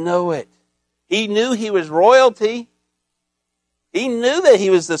know it. He knew he was royalty. He knew that he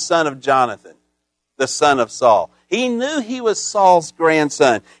was the son of Jonathan, the son of Saul. He knew he was Saul's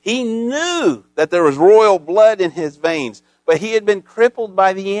grandson. He knew that there was royal blood in his veins, but he had been crippled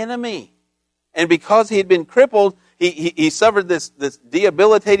by the enemy. And because he had been crippled, he suffered this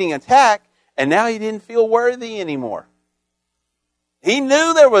debilitating attack, and now he didn't feel worthy anymore. He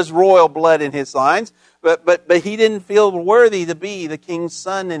knew there was royal blood in his lines, but he didn't feel worthy to be the king's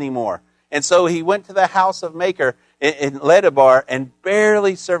son anymore. And so he went to the house of Maker in Lodebar and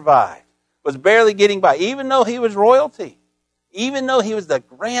barely survived. Was barely getting by, even though he was royalty. even though he was the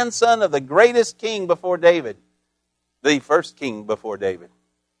grandson of the greatest king before David, the first king before David.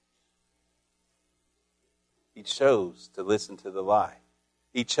 He chose to listen to the lie.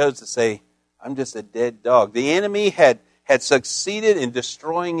 He chose to say, I'm just a dead dog. The enemy had succeeded in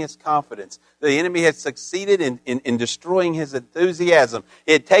destroying his confidence. The enemy had succeeded in destroying his enthusiasm.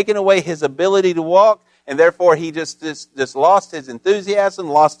 It had taken away his ability to walk, and therefore he just lost his enthusiasm,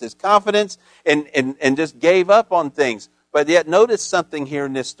 lost his confidence, and just gave up on things. But yet notice something here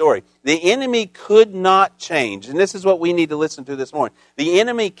in this story. The enemy could not change, and this is what we need to listen to this morning. The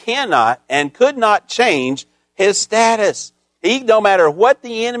enemy cannot and could not change his status. No matter what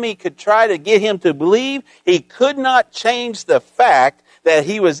the enemy could try to get him to believe, he could not change the fact that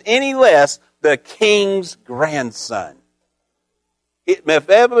he was any less the king's grandson.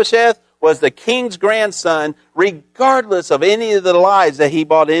 Mephibosheth was the king's grandson, regardless of any of the lies that he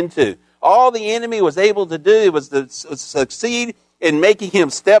bought into. All the enemy was able to do was to succeed in making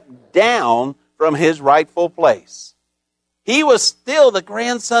him step down from his rightful place. He was still the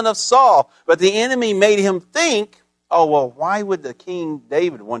grandson of Saul, but the enemy made him think, oh, well, why would the King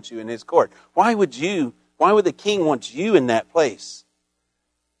David want you in his court? Why would the king want you in that place?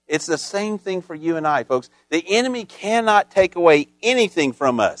 It's the same thing for you and I, folks. The enemy cannot take away anything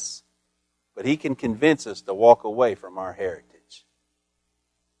from us, but he can convince us to walk away from our heritage.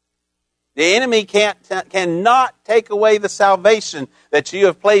 The enemy cannot take away the salvation that you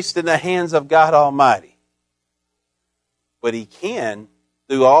have placed in the hands of God Almighty. But he can,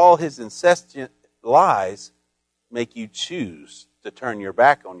 through all his incessant lies, make you choose to turn your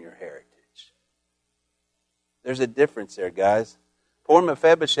back on your heritage. There's a difference there, guys. Poor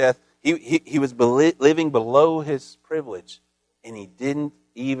Mephibosheth, he was living below his privilege, and he didn't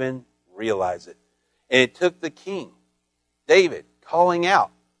even realize it. And it took the king, David, calling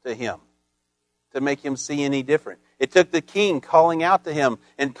out to him to make him see any different. It took the king calling out to him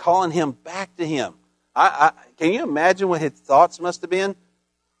and calling him back to him. Can you imagine what his thoughts must have been?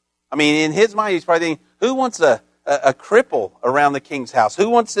 I mean, in his mind, he's probably thinking, who wants a cripple around the king's house? Who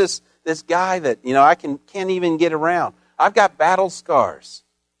wants this guy that, I can't even get around? I've got battle scars.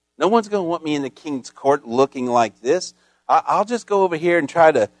 No one's going to want me in the king's court looking like this. I'll just go over here and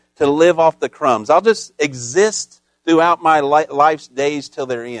try to live off the crumbs. I'll just exist throughout my life's days till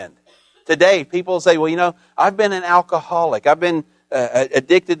their end. Today, people say, well, I've been an alcoholic. I've been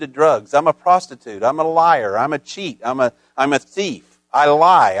addicted to drugs. I'm a prostitute. I'm a liar. I'm a cheat. I'm a thief. I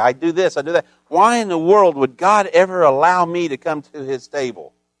lie. I do this. I do that. Why in the world would God ever allow me to come to his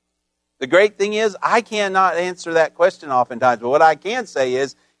table? The great thing is, I cannot answer that question oftentimes. But what I can say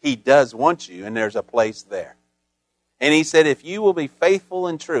is, he does want you, and there's a place there. And he said, if you will be faithful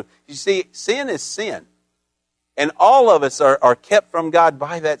and true. You see, sin is sin. And all of us are kept from God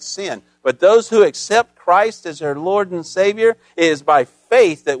by that sin. But those who accept Christ as their Lord and Savior, it is by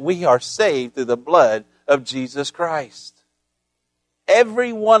faith that we are saved through the blood of Jesus Christ.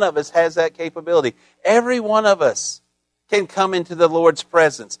 Every one of us has that capability. Every one of us can come into the Lord's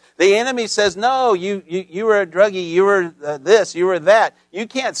presence. The enemy says, no, you were a druggie, you were this, you were that. You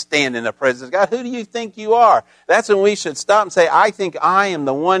can't stand in the presence of God. Who do you think you are? That's when we should stop and say, I think I am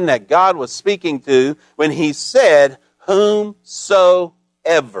the one that God was speaking to when he said,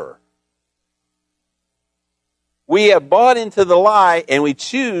 whomsoever. We have bought into the lie and we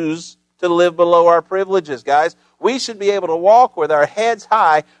choose to live below our privileges, guys. We should be able to walk with our heads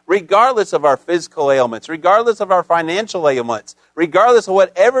high regardless of our physical ailments, regardless of our financial ailments, regardless of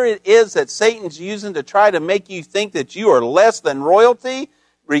whatever it is that Satan's using to try to make you think that you are less than royalty,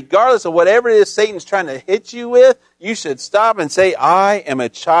 regardless of whatever it is Satan's trying to hit you with, you should stop and say, I am a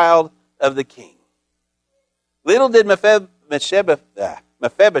child of the King. Little did Mephibosheth,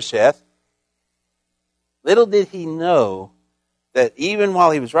 little did he know that even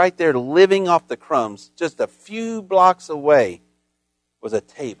while he was right there living off the crumbs, just a few blocks away was a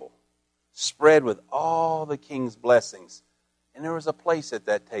table spread with all the king's blessings. And there was a place at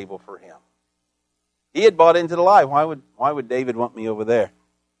that table for him. He had bought into the lie. Why would David want me over there?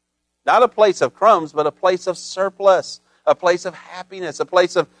 Not a place of crumbs, but a place of surplus, a place of happiness, a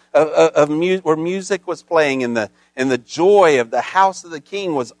place of where music was playing and the joy of the house of the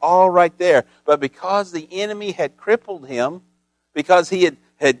king was all right there. But because the enemy had crippled him, because he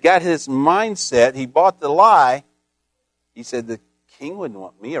had got his mindset, he bought the lie, he said, the king wouldn't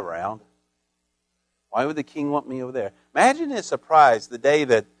want me around. Why would the king want me over there? Imagine his surprise the day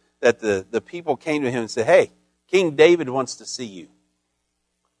that the people came to him and said, hey, King David wants to see you.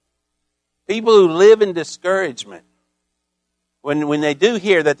 People who live in discouragement, when they do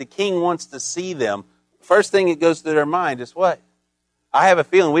hear that the king wants to see them, first thing that goes through their mind is what? I have a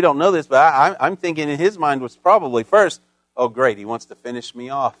feeling, we don't know this, but I'm thinking in his mind was probably first, Oh, great, he wants to finish me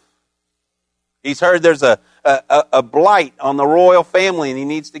off. He's heard there's a blight on the royal family, and he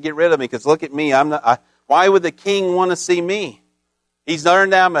needs to get rid of me because look at me. Why would the king want to see me? He's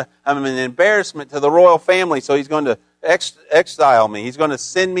learned I'm an embarrassment to the royal family, so he's going to exile me. He's going to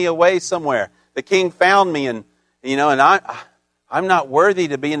send me away somewhere. The king found me, and I'm not worthy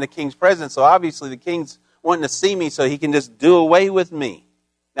to be in the king's presence, so obviously the king's wanting to see me so he can just do away with me.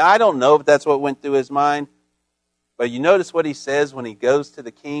 Now, I don't know if that's what went through his mind, but you notice what he says when he goes to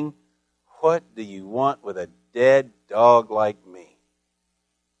the king? What do you want with a dead dog like me?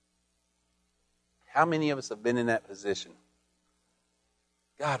 How many of us have been in that position?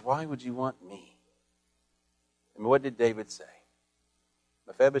 God, why would you want me? And what did David say?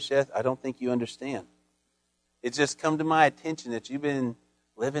 Mephibosheth, I don't think you understand. It's just come to my attention that you've been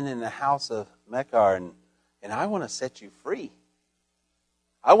living in the house of Mechar, and I want to set you free.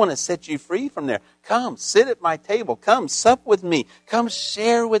 I want to set you free from there. Come, sit at my table. Come, sup with me. Come,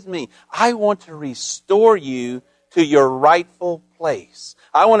 share with me. I want to restore you to your rightful place.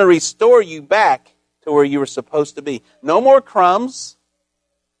 I want to restore you back to where you were supposed to be. No more crumbs.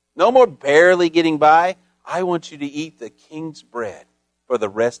 No more barely getting by. I want you to eat the king's bread for the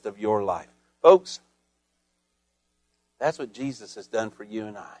rest of your life. Folks, that's what Jesus has done for you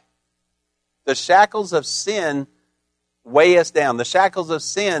and I. The shackles of sin weigh us down. The shackles of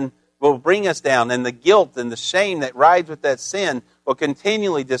sin will bring us down, and the guilt and the shame that rides with that sin will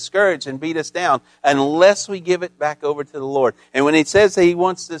continually discourage and beat us down unless we give it back over to the Lord. And when he says that he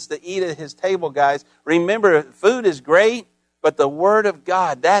wants us to eat at his table, guys, remember, food is great, but the Word of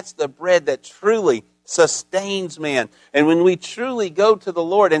God, that's the bread that truly sustains man. And when we truly go to the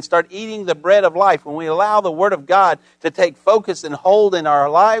Lord and start eating the bread of life, when we allow the Word of God to take focus and hold in our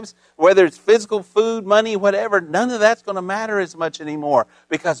lives, whether it's physical food, money, whatever, none of that's going to matter as much anymore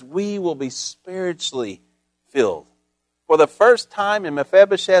because we will be spiritually filled. For the first time in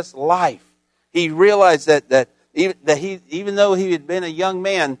Mephibosheth's life, he realized that even though he had been a young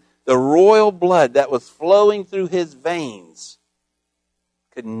man, the royal blood that was flowing through his veins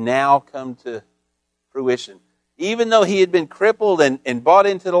could now come to fruition. Even though he had been crippled and bought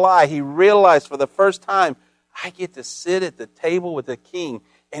into the lie, he realized for the first time, I get to sit at the table with the king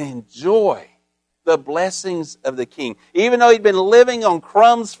and enjoy the blessings of the king. Even though he'd been living on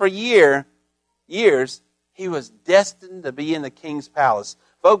crumbs for years, he was destined to be in the king's palace.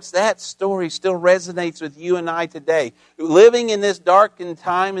 Folks, that story still resonates with you and I today. Living in this darkened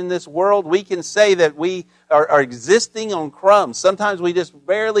time in this world, we can say that we are existing on crumbs. Sometimes we just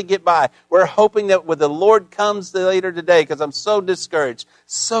barely get by. We're hoping that when the Lord comes later today, because I'm so discouraged,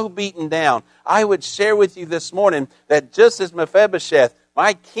 so beaten down, I would share with you this morning that just as Mephibosheth,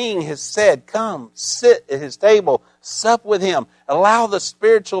 my king has said, come, sit at his table, sup with him, allow the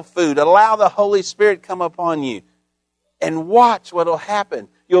spiritual food, allow the Holy Spirit come upon you. And watch what will happen.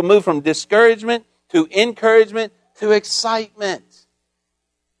 You'll move from discouragement to encouragement to excitement.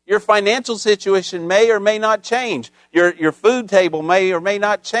 Your financial situation may or may not change. Your food table may or may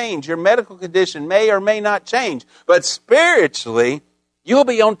not change. Your medical condition may or may not change. But spiritually, you'll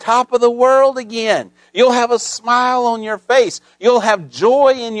be on top of the world again. You'll have a smile on your face. You'll have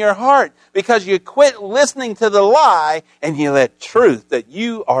joy in your heart because you quit listening to the lie and you let truth that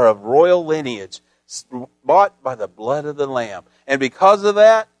you are of royal lineage, bought by the blood of the Lamb. And because of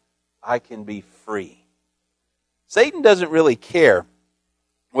that, I can be free. Satan doesn't really care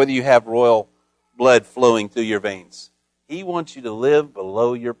whether you have royal blood flowing through your veins. He wants you to live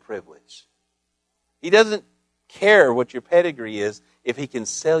below your privilege. He doesn't care what your pedigree is if he can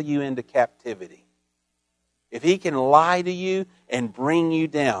sell you into captivity. If he can lie to you and bring you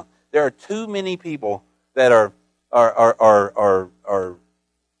down. There are too many people that are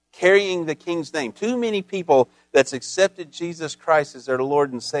carrying the King's name. Too many people that's accepted Jesus Christ as their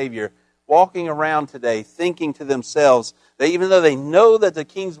Lord and Savior, walking around today thinking to themselves that even though they know that the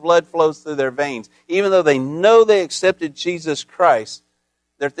King's blood flows through their veins, even though they know they accepted Jesus Christ,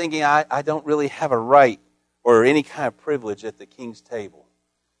 they're thinking, I don't really have a right or any kind of privilege at the King's table.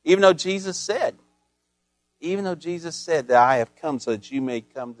 Even though Jesus said that I have come so that you may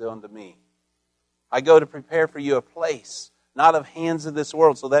come unto me. I go to prepare for you a place, not of hands of this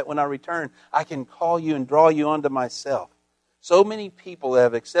world, so that when I return, I can call you and draw you unto myself. So many people that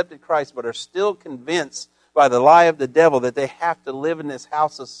have accepted Christ but are still convinced by the lie of the devil that they have to live in this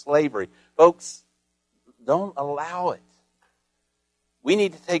house of slavery. Folks, don't allow it. We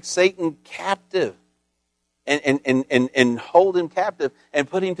need to take Satan captive and hold him captive and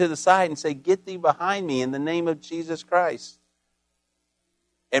put him to the side and say, get thee behind me in the name of Jesus Christ.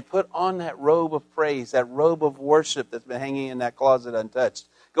 And put on that robe of praise, that robe of worship that's been hanging in that closet untouched.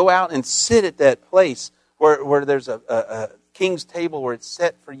 Go out and sit at that place where there's a king's table where it's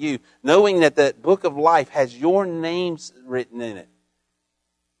set for you, knowing that that book of life has your names written in it.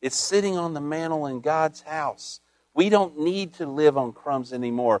 It's sitting on the mantle in God's house. We don't need to live on crumbs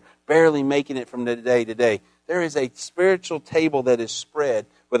anymore, barely making it from day to day. There is a spiritual table that is spread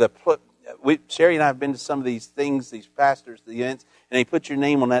with Sherry and I have been to some of these things, these pastors, the events, and they put your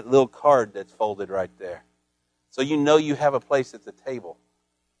name on that little card that's folded right there. So you know you have a place at the table.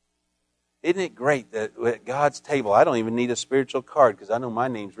 Isn't it great that at God's table, I don't even need a spiritual card because I know my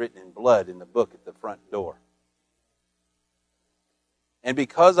name's written in blood in the book at the front door. And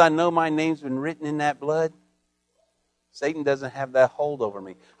because I know my name's been written in that blood, Satan doesn't have that hold over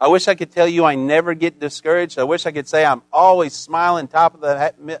me. I wish I could tell you I never get discouraged. I wish I could say I'm always smiling top of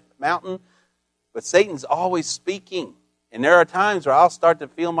the mountain. But Satan's always speaking. And there are times where I'll start to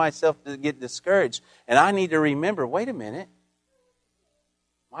feel myself to get discouraged. And I need to remember, wait a minute.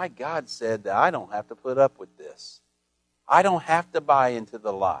 My God said that I don't have to put up with this. I don't have to buy into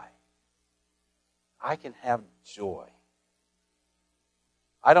the lie. I can have joy.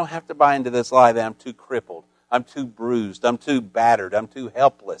 I don't have to buy into this lie that I'm too crippled. I'm too bruised. I'm too battered. I'm too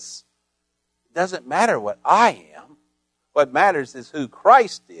helpless. It doesn't matter what I am. What matters is who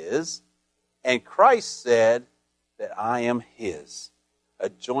Christ is. And Christ said that I am His, a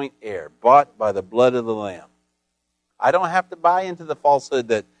joint heir, bought by the blood of the Lamb. I don't have to buy into the falsehood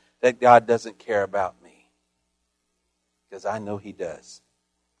that God doesn't care about me, because I know He does.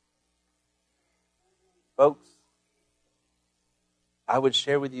 Folks, I would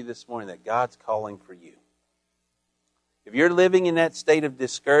share with you this morning that God's calling for you. If you're living in that state of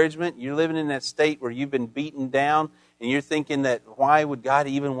discouragement, you're living in that state where you've been beaten down, and you're thinking that, why would God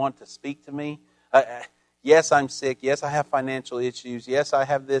even want to speak to me? Yes, I'm sick. Yes, I have financial issues. Yes, I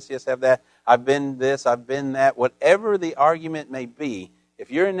have this. Yes, I have that. I've been this. I've been that. Whatever the argument may be, if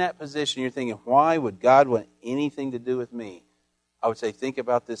you're in that position, you're thinking, why would God want anything to do with me? I would say, think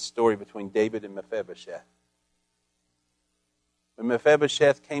about this story between David and Mephibosheth. When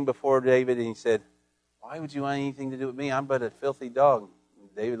Mephibosheth came before David and he said, why would you want anything to do with me? I'm but a filthy dog.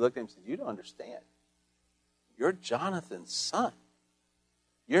 And David looked at him and said, you don't understand. You're Jonathan's son.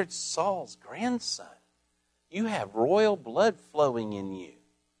 You're Saul's grandson. You have royal blood flowing in you.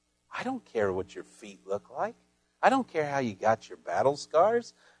 I don't care what your feet look like. I don't care how you got your battle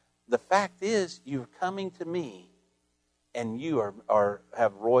scars. The fact is, you're coming to me and you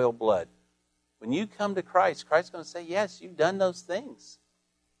have royal blood. When you come to Christ, Christ's going to say, yes, you've done those things.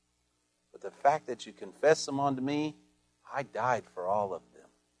 But the fact that you confess them unto me, I died for all of them.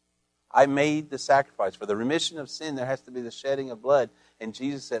 I made the sacrifice. For the remission of sin, there has to be the shedding of blood. And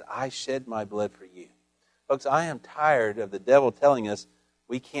Jesus said, I shed my blood for you. Folks, I am tired of the devil telling us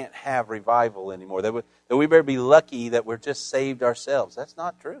we can't have revival anymore. That we better be lucky that we're just saved ourselves. That's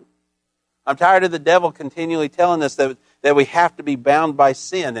not true. I'm tired of the devil continually telling us that we have to be bound by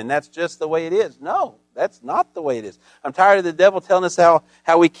sin, and that's just the way it is. No, that's not the way it is. I'm tired of the devil telling us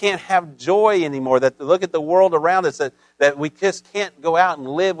how we can't have joy anymore, that to look at the world around us, that we just can't go out and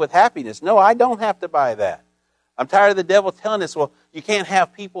live with happiness. No, I don't have to buy that. I'm tired of the devil telling us, well, you can't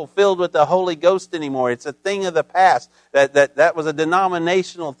have people filled with the Holy Ghost anymore. It's a thing of the past. That was a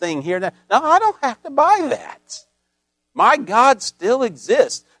denominational thing here. No, I don't have to buy that. My God still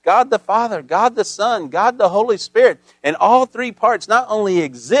exists. God the Father, God the Son, God the Holy Spirit. And all three parts not only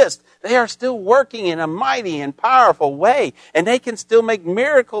exist, they are still working in a mighty and powerful way. And they can still make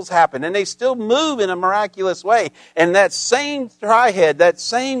miracles happen. And they still move in a miraculous way. And that same trihead, that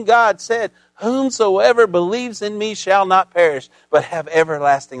same God said, whomsoever believes in me shall not perish, but have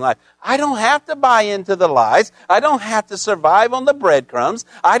everlasting life. I don't have to buy into the lies. I don't have to survive on the breadcrumbs.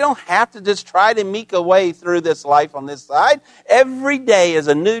 I don't have to just try to make a way through this life on this side. Every day is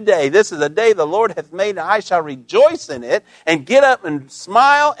a new day. This is a day the Lord hath made, and I shall rejoice in it and get up and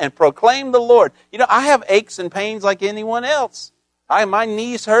smile and proclaim the Lord. You know, I have aches and pains like anyone else. My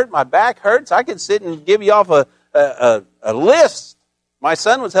knees hurt. My back hurts. I could sit and give you off a list. My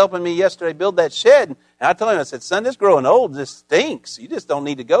son was helping me yesterday build that shed, and I told him, I said, son, this growing old just stinks. You just don't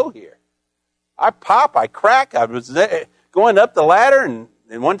need to go here. I pop, I crack. I was going up the ladder, and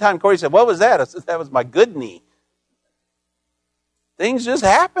one time Corey said, what was that? I said, that was my good knee. Things just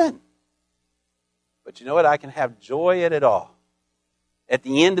happen. But you know what? I can have joy at it all. At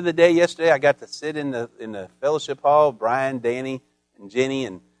the end of the day yesterday, I got to sit in the fellowship hall, Brian, Danny, and Jenny,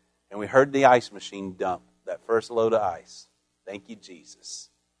 and we heard the ice machine dump that first load of ice. Thank you, Jesus.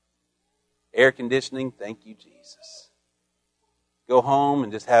 Air conditioning, thank you, Jesus. Go home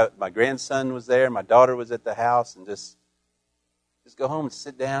and just have, my grandson was there, my daughter was at the house, and just go home and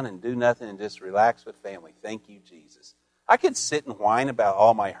sit down and do nothing and just relax with family. Thank you, Jesus. I could sit and whine about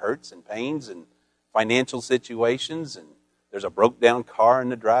all my hurts and pains and financial situations, and there's a broke down car in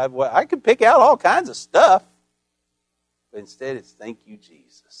the driveway. I could pick out all kinds of stuff. But instead it's thank you,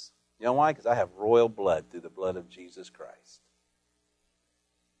 Jesus. You know why? Because I have royal blood through the blood of Jesus Christ.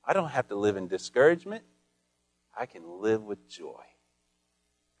 I don't have to live in discouragement. I can live with joy.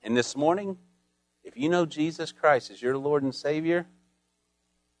 And this morning, if you know Jesus Christ as your Lord and Savior,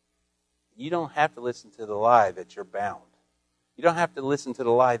 you don't have to listen to the lie that you're bound. You don't have to listen to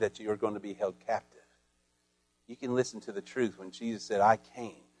the lie that you're going to be held captive. You can listen to the truth when Jesus said, I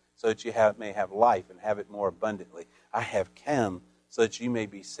came so that you may have life and have it more abundantly. I have come so that you may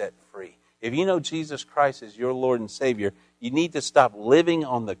be set free. If you know Jesus Christ as your Lord and Savior, you need to stop living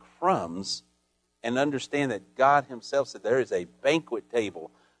on the crumbs and understand that God himself said there is a banquet table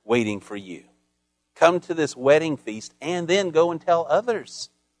waiting for you. Come to this wedding feast and then go and tell others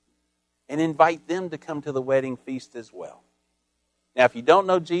and invite them to come to the wedding feast as well. Now, if you don't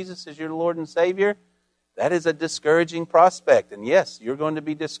know Jesus as your Lord and Savior, that is a discouraging prospect. And yes, you're going to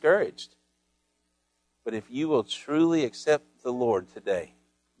be discouraged. But if you will truly accept the Lord today,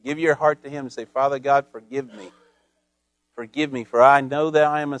 give your heart to him and say, Father God, forgive me. Forgive me, for I know that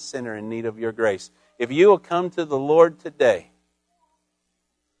I am a sinner in need of your grace. If you will come to the Lord today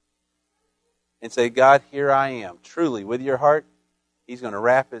and say, God, here I am, truly with your heart, he's going to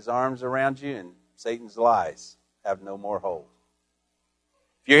wrap his arms around you and Satan's lies have no more hold.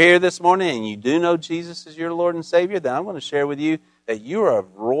 If you're here this morning and you do know Jesus as your Lord and Savior, then I'm going to share with you that you are a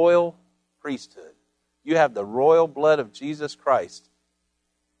royal priesthood. You have the royal blood of Jesus Christ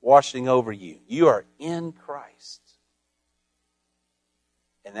washing over you. You are in Christ.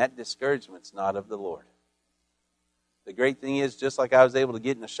 And that discouragement's not of the Lord. The great thing is, just like I was able to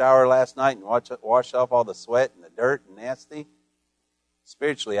get in the shower last night and wash off all the sweat and the dirt and nasty,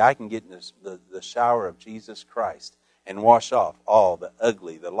 spiritually I can get in the shower of Jesus Christ and wash off all the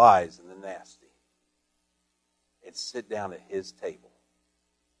ugly, the lies, and the nasty. And sit down at his table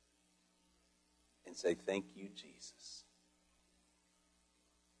and say, thank you, Jesus.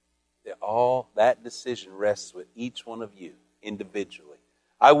 That decision rests with each one of you individually.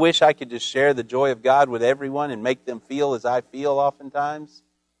 I wish I could just share the joy of God with everyone and make them feel as I feel oftentimes.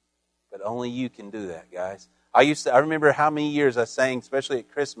 But only you can do that, guys. I remember how many years I sang, especially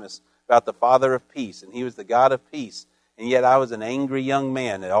at Christmas, about the Father of Peace. And he was the God of peace. And yet I was an angry young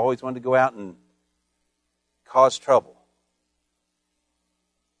man that always wanted to go out and cause trouble.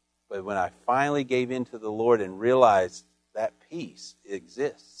 But when I finally gave in to the Lord and realized that peace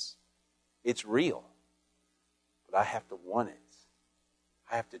exists, it's real. But I have to want it.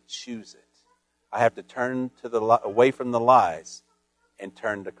 I have to choose it. I have to turn away from the lies and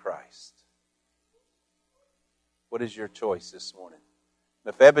turn to Christ. What is your choice this morning?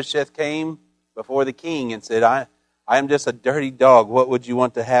 Mephibosheth came before the king and said, I am just a dirty dog. What would you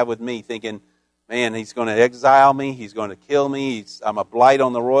want to have with me? Thinking, man, he's going to exile me. He's going to kill me. I'm a blight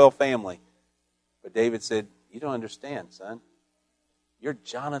on the royal family. But David said, you don't understand, son. You're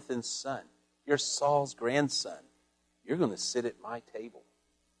Jonathan's son. You're Saul's grandson. You're going to sit at my table.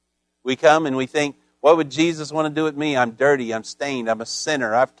 We come and we think, what would Jesus want to do with me? I'm dirty. I'm stained. I'm a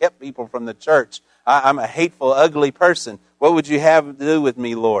sinner. I've kept people from the church. I'm a hateful, ugly person. What would you have to do with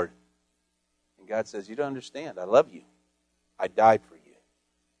me, Lord? And God says, you don't understand. I love you. I died for you.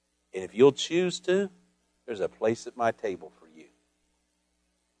 And if you'll choose to, there's a place at my table for you.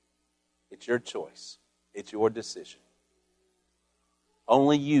 It's your choice. It's your decision.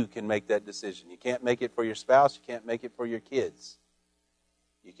 Only you can make that decision. You can't make it for your spouse. You can't make it for your kids.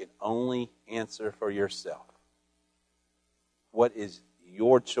 You can only answer for yourself. What is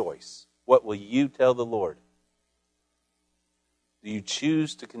your choice? What will you tell the Lord? Do you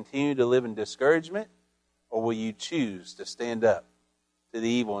choose to continue to live in discouragement? Or will you choose to stand up to the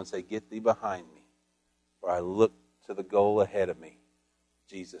evil and say, get thee behind me, for I look to the goal ahead of me,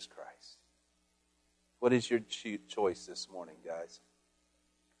 Jesus Christ? What is your choice this morning, guys?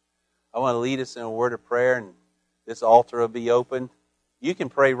 I want to lead us in a word of prayer, and this altar will be open. You can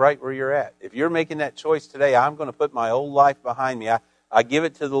pray right where you're at. If you're making that choice today, I'm going to put my old life behind me. I give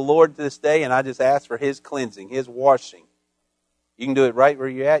it to the Lord this day, and I just ask for his cleansing, his washing. You can do it right where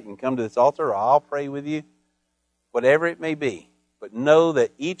you're at. You can come to this altar, or I'll pray with you. Whatever it may be. But know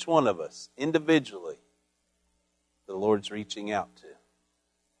that each one of us, individually, the Lord's reaching out to.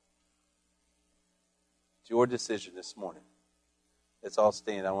 It's your decision this morning. Let's all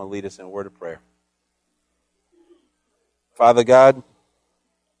stand. I want to lead us in a word of prayer. Father God,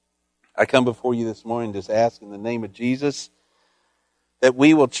 I come before you this morning just ask in the name of Jesus that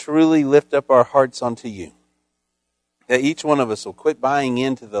we will truly lift up our hearts unto you. That each one of us will quit buying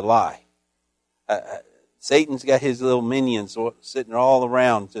into the lie. Satan's got his little minions sitting all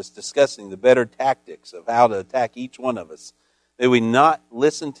around just discussing the better tactics of how to attack each one of us. May we not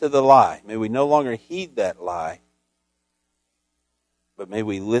listen to the lie. May we no longer heed that lie, but may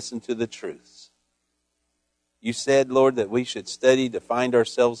we listen to the truths. You said, Lord, that we should study to find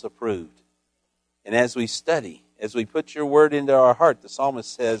ourselves approved. And as we study, as we put your word into our heart, the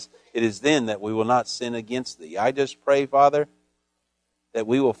psalmist says, it is then that we will not sin against thee. I just pray, Father, that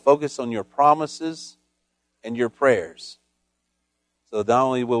we will focus on your promises and your prayers. So not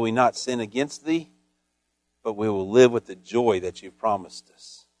only will we not sin against thee, but we will live with the joy that you've promised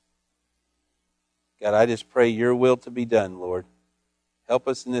us. God, I just pray your will to be done, Lord. Help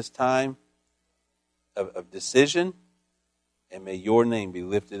us in this time of decision, and may your name be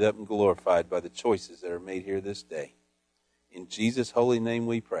lifted up and glorified by the choices that are made here this day. In Jesus' holy name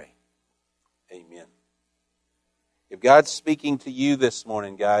we pray. Amen. If God's speaking to you this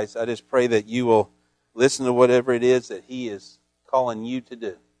morning, guys, I just pray that you will listen to whatever it is that he is calling you to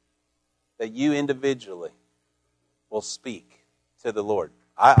do. That you individually will speak to the Lord.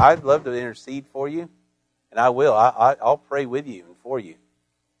 I'd love to intercede for you, and I will. I'll pray with you and for you.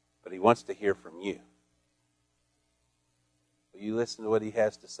 But he wants to hear from you. Will you listen to what he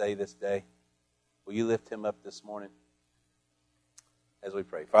has to say this day? Will you lift him up this morning? As we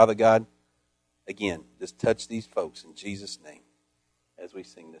pray. Father God, again, just touch these folks in Jesus' name as we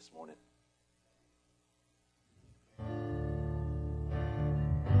sing this morning.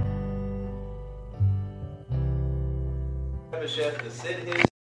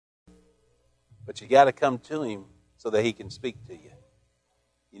 But you got to come to him so that he can speak to you.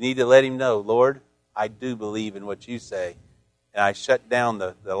 You need to let him know, Lord, I do believe in what you say, and I shut down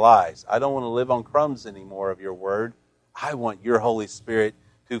the lies. I don't want to live on crumbs anymore of your word. I want your Holy Spirit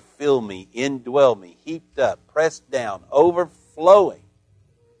to fill me, indwell me, heaped up, pressed down, overflowing,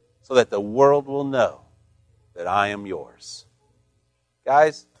 so that the world will know that I am yours.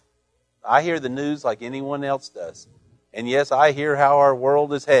 Guys, I hear the news like anyone else does. And yes, I hear how our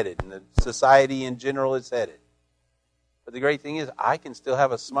world is headed and the society in general is headed. But the great thing is I can still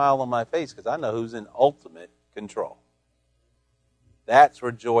have a smile on my face because I know who's in ultimate control. That's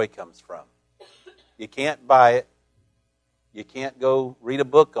where joy comes from. You can't buy it. You can't go read a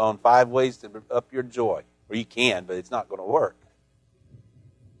book on 5 ways to up your joy. Or you can, but it's not going to work.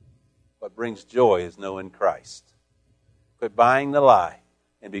 What brings joy is knowing Christ. Quit buying the lie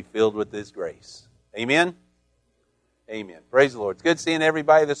and be filled with His grace. Amen? Amen. Praise the Lord. It's good seeing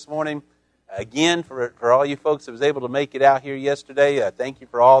everybody this morning. Again, for all you folks that was able to make it out here yesterday, thank you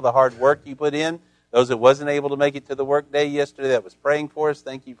for all the hard work you put in. Those that wasn't able to make it to the work day yesterday that was praying for us,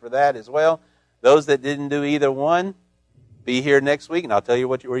 thank you for that as well. Those that didn't do either one, be here next week, and I'll tell you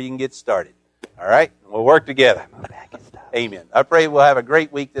where you can get started. All right? We'll work together. Amen. I pray we'll have a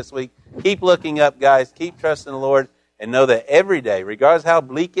great week this week. Keep looking up, guys. Keep trusting the Lord, and know that every day, regardless how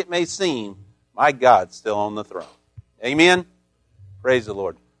bleak it may seem, my God's still on the throne. Amen? Praise the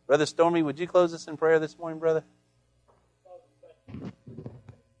Lord. Brother Stormy, would you close us in prayer this morning, brother?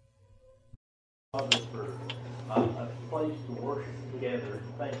 Father, for a place to worship together.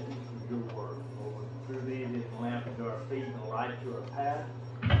 Thank you for your word, Lord. Through thee it is a lamp to our feet and a light to our path.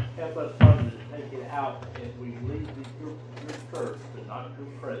 Help us, Father, to take it out as we leave your church, but not your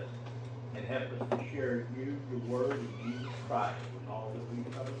presence. And help us to share you, your word, and Jesus Christ with all that we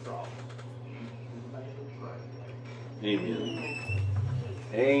come across. In Jesus' name we pray. Amen.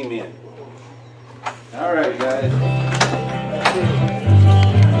 Amen. All right, guys.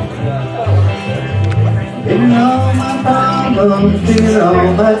 Figure all my problems, figure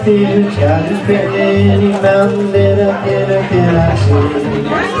all my fears. God is bigger than any mountain that I cannot see.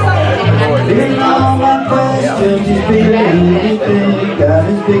 Figure all my questions, He's bigger than anything. God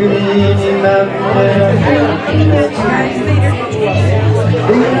is bigger than any mountain that I cannot see.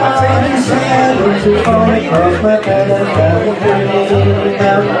 Figure all these shadows that fall across my path. God is bigger than any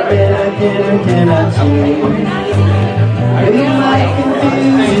mountain that I cannot see. Figure my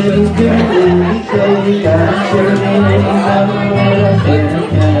confusion, He's bigger than anything. God is bigger than any mountain that I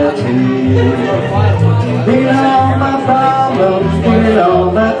cannot see. Figure all my problems, figure all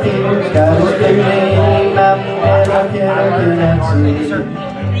my fears. God is bigger than any mountain that I cannot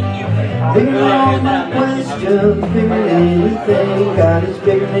see. Figure all my questions, figure anything. God is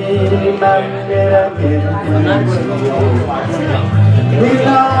bigger than any mountain that I cannot see. Figure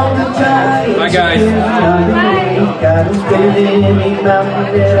all the giants, bye, guys. God is bigger than any mountain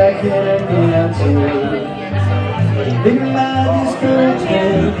that I cannot see. Figure my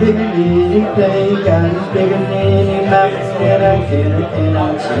discouragement, figure anything. God is bigger than any mountain that I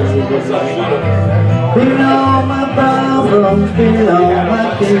cannot see. Figure all my problems. problems, bigger than all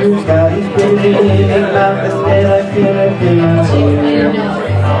my fears. God is bigger than any mountain that I cannot see.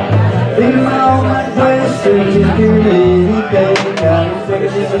 Bigger than all my questions, He's bigger than anything. God is bigger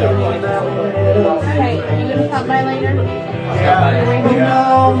than any mountain that I Okay, you gonna stop by later? bigger than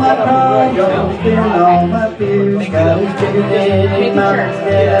all my problems, bigger than all my fears. God is bigger than any mountain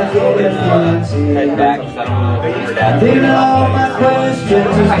that I cannot see. Bigger than all my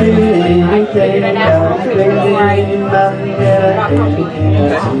questions, He's bigger than anything. God is bigger than any mountain that I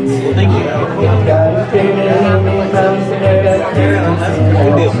cannot see. God is bigger than any mountain that I cannot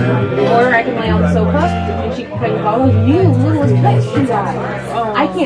see. Or I can lay on the sofa and she can play with all of you littlest pets you got.